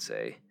 I would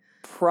say.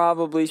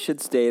 Probably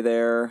should stay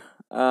there.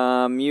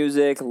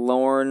 Music,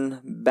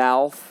 Lorne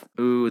Balfe.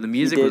 Ooh, the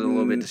music was a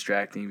little bit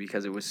distracting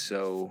because it was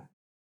so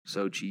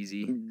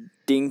cheesy.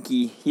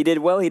 Dinky. He did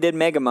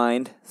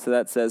Megamind, so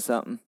that says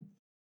something.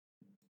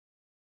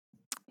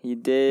 He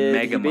did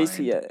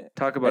Megamind.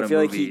 Talk about a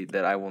movie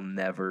that I will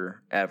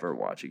never, ever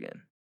watch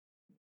again.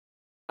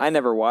 I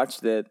never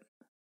watched it.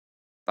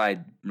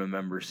 I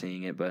remember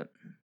seeing it, but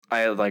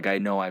I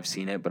know I've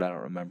seen it, but I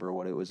don't remember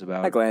what it was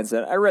about. I glanced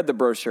at it. I read the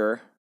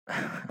brochure.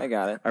 I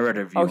got it. I read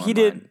a review. Oh, he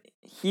online.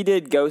 He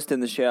did Ghost in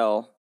the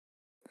Shell.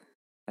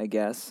 I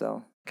guess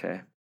so.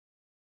 Okay.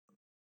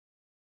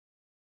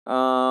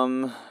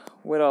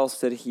 What else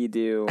did he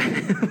do?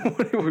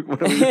 what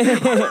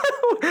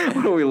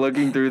are we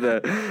looking through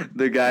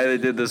the guy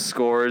that did the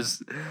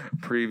scores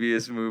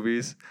previous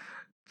movies?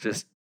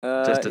 Just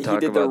to talk he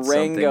did about the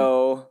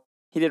Rango.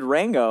 He did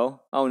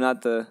Rango. Oh,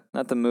 not the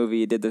movie.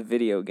 He did the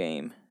video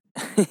game.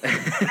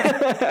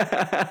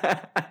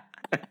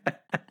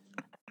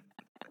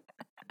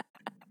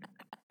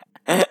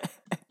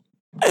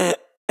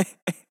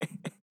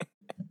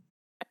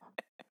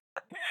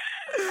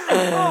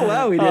 Oh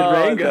wow, we did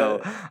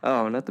Rango.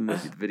 Oh, not the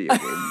movie, the video game.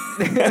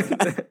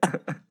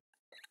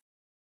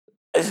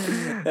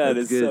 That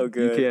is so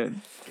good. You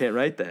can't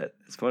write that.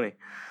 It's funny.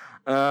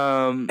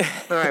 All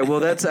right, well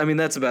that's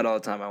about all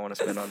the time I want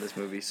to spend on this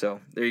movie. So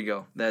there you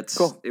go. That's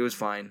cool. It was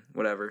fine.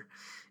 Whatever.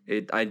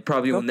 I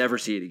probably will never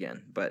see it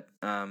again. But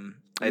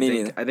I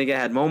think it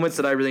had moments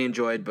that I really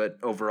enjoyed, but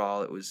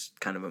overall it was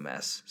kind of a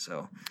mess.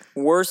 So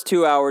worst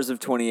 2 hours of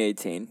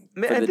 2018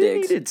 for the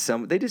digs.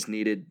 They just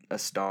needed a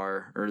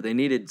star, or they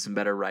needed some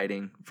better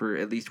writing for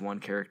at least one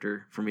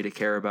character for me to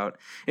care about.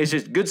 It's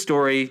just good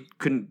story.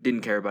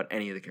 Didn't care about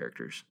any of the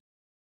characters.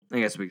 I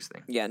think that's the biggest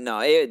thing. Yeah,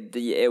 no,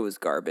 it was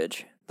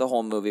garbage. The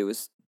whole movie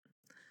was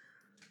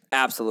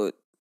absolute.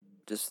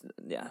 Just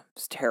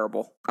it's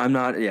terrible. I'm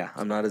not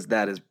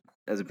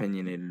as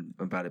opinionated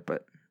about it,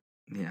 but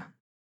yeah.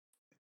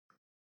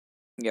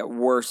 Yeah,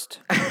 worst.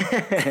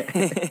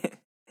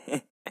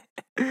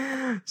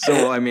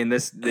 So I mean, the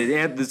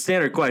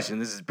standard question.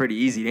 This is pretty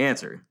easy to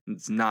answer.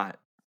 It's not.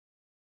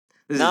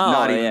 This is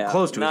not even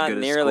close to as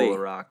good as School of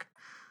Rock.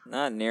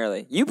 Not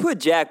nearly. You put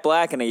Jack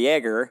Black in a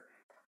Jaeger.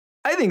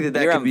 I think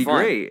that could be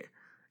great.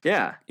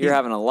 Yeah, you're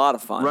having a lot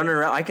of fun running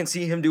around. I can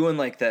see him doing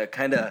like the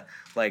kind of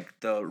like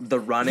the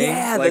running.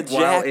 Yeah, like the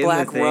Jack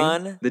Black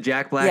run. The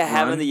Jack Black run.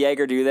 Having the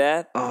Jaeger do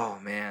that. Oh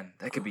man,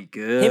 that could be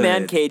good. Him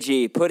and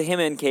KG. Put him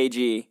and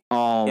KG.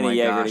 Oh in my a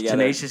Jaeger gosh, together.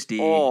 Tenacious D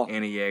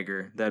and a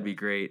Jaeger. That'd be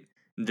great.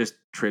 And just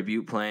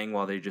tribute playing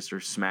while they just are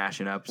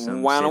smashing up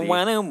some city.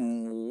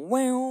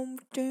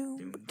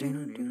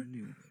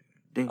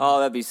 Oh,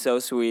 that'd be so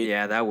sweet.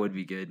 Yeah, that would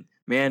be good.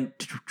 Man,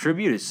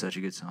 Tribute is such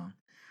a good song.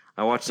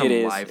 I watched some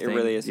live thing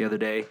the other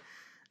day.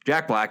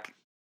 Jack Black,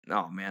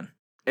 oh man.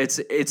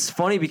 It's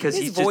funny because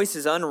his voice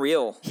is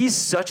unreal. He's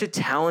such a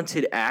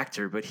talented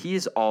actor, but he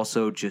is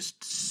also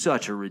just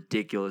such a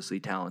ridiculously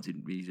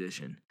talented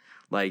musician.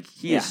 Like,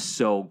 he is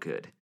so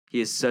good.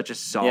 He is such a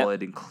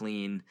solid and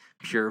clean,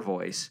 pure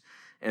voice.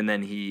 And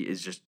then he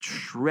is just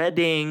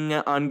shredding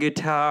on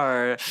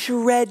guitar.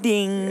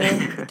 Shredding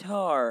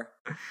guitar.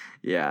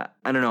 Yeah,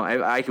 I don't know.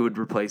 I would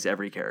replace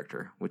every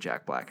character with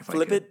Jack Black if I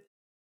could.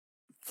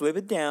 Flip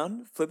it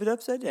down, flip it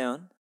upside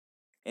down,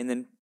 and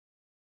then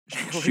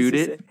shoot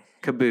it,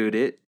 kaboot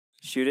it.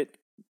 Shoot it.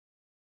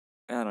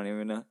 I don't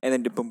even know. And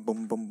then boom,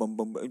 boom, boom, boom,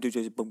 boom,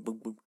 boom, boom,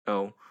 boom.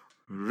 Oh.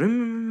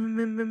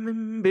 And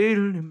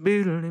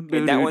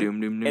that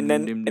one,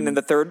 and then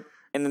the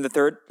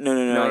third,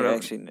 No.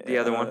 Actually, the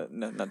other one.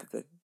 No, not the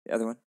third. The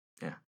other one.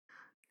 Yeah.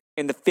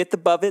 And the fifth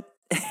above it.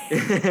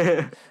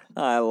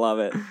 I love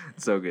it.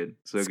 So good.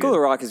 School of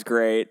Rock is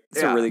great.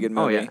 It's a really good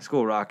movie. Oh yeah,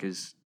 School of Rock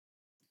is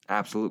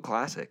absolute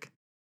classic.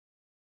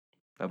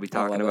 I'll be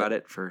talking about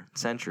it for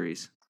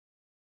centuries.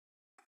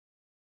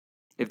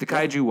 If the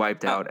kaiju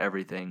wiped out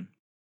everything,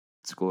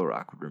 School of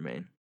Rock would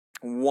remain.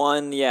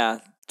 One,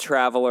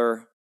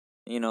 traveler,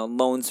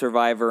 lone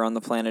survivor on the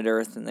planet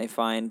Earth, and they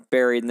find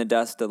buried in the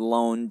dust a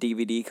lone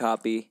DVD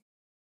copy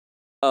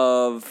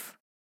of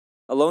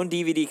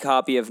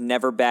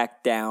Never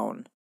Back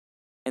Down.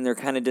 And they're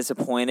kind of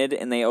disappointed,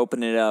 and they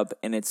open it up,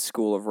 and it's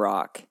School of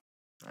Rock.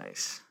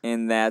 Nice.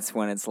 And that's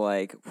when it's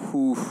like,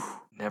 whew.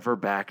 Never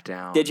Back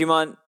Down.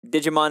 Digimon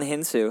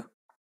Hinsu.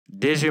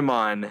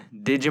 Digimon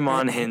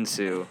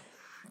Hinsu.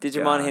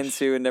 Digimon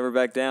Hinsu and Never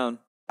Back Down.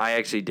 I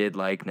actually did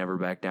like Never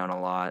Back Down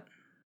a lot.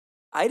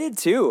 I did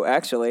too,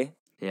 actually.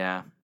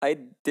 Yeah. I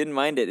didn't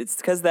mind it. It's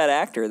because that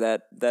actor,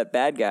 that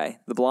bad guy,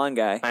 the blonde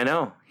guy. I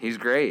know. He's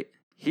great.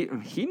 He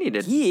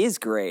is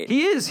great.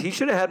 He is. He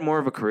should have had more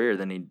of a career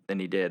than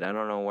he did. I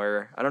don't know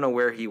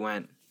where he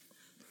went.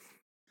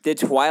 Did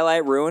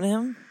Twilight ruin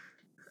him?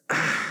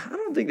 I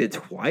don't think that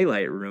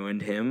Twilight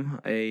ruined him.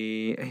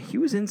 He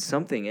was in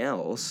something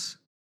else.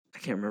 I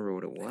can't remember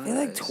what it was. I feel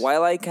like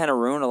Twilight kind of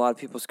ruined a lot of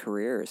people's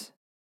careers.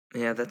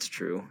 Yeah, that's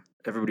true.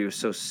 Everybody was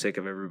so sick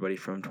of everybody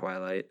from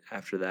Twilight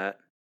after that.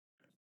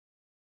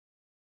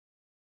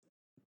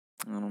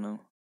 I don't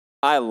know.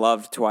 I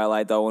loved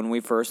Twilight, though, when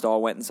we first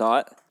all went and saw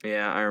it.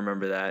 Yeah, I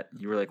remember that.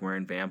 You were, like,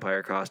 wearing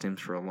vampire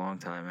costumes for a long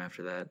time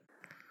after that.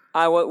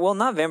 Well,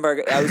 not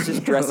vampire. I was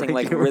just dressing,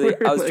 really...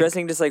 I was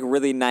dressing just,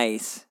 really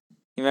nice.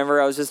 You remember?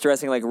 I was just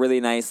dressing,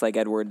 really nice like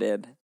Edward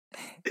did.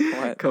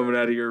 What? Coming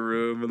out of your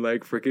room in,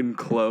 freaking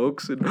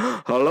cloaks and...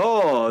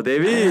 Hello,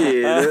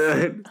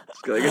 David!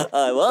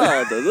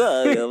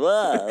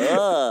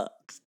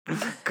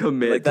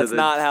 Commit that's to the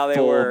not how they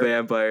full were.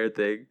 vampire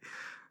thing.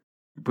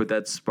 Put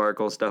that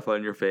sparkle stuff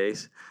on your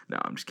face. No,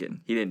 I'm just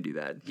kidding. He didn't do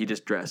that. He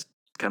just dressed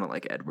kind of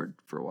like Edward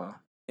for a while.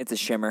 It's a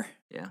shimmer.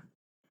 Yeah.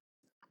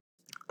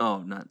 Oh,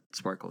 not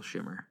sparkle,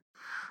 shimmer.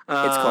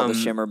 It's called a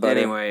shimmer,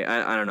 buddy. Anyway,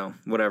 I don't know.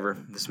 Whatever.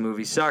 This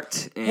movie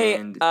sucked.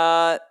 And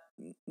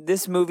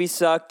This movie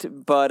sucked,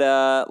 but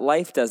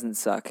life doesn't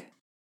suck,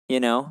 you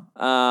know?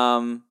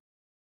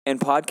 And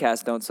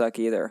podcasts don't suck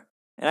either.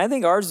 And I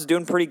think ours is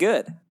doing pretty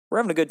good. We're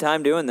having a good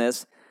time doing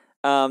this.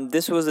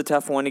 This was a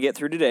tough one to get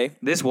through today.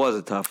 This was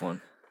a tough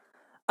one.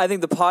 I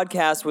think the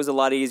podcast was a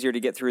lot easier to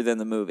get through than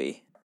the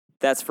movie.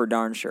 That's for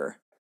darn sure.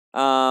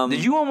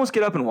 Did you almost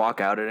get up and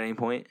walk out at any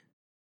point?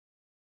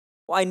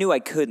 Well, I knew I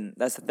couldn't.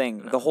 That's the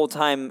thing. The whole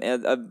time,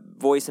 a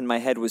voice in my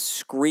head was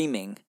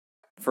screaming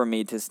for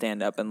me to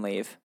stand up and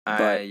leave.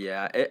 But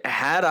Yeah.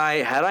 Had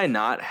I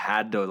not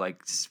had to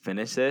like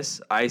finish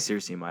this, I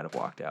seriously might have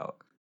walked out.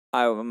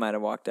 I might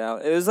have walked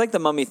out. It was like The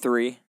Mummy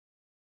 3.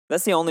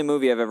 That's the only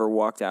movie I've ever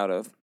walked out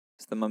of.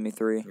 It's The Mummy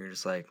 3. You're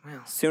just like,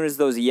 well. As soon as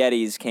those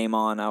Yetis came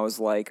on, I was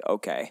like,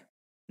 okay,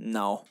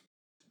 no.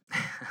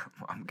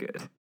 I'm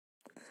good.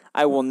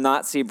 I will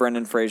not see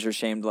Brendan Fraser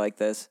shamed like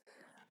this.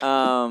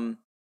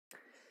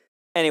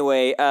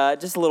 Anyway,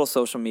 just a little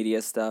social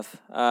media stuff.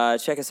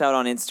 Check us out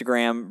on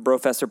Instagram,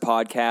 Brofessor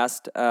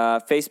Podcast,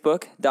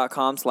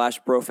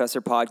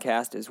 Facebook.com/Brofessor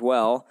Podcast as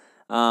well,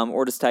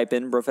 or just type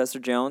in Professor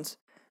Jones.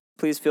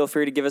 Please feel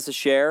free to give us a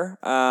share.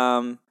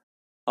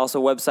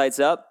 Also, website's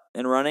up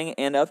and running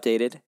and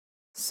updated.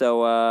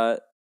 So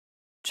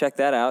check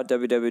that out,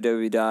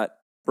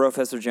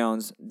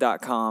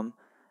 www.professorjones.com,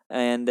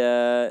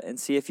 and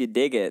see if you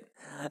dig it.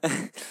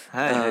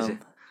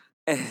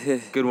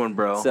 Good one,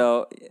 bro.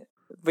 So,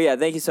 but yeah,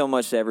 thank you so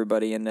much to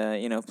everybody,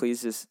 and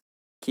please just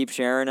keep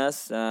sharing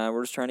us.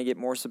 We're just trying to get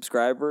more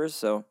subscribers,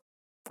 so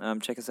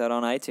check us out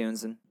on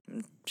iTunes and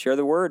share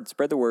the word,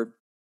 spread the word.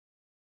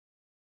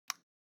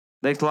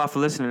 Thanks a lot for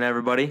listening,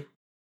 everybody.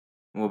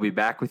 We'll be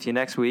back with you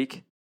next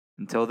week.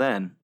 Until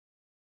then,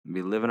 we'll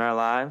be living our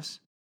lives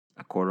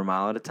a quarter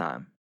mile at a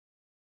time.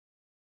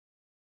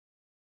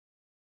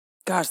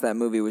 Gosh, that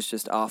movie was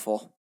just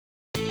awful.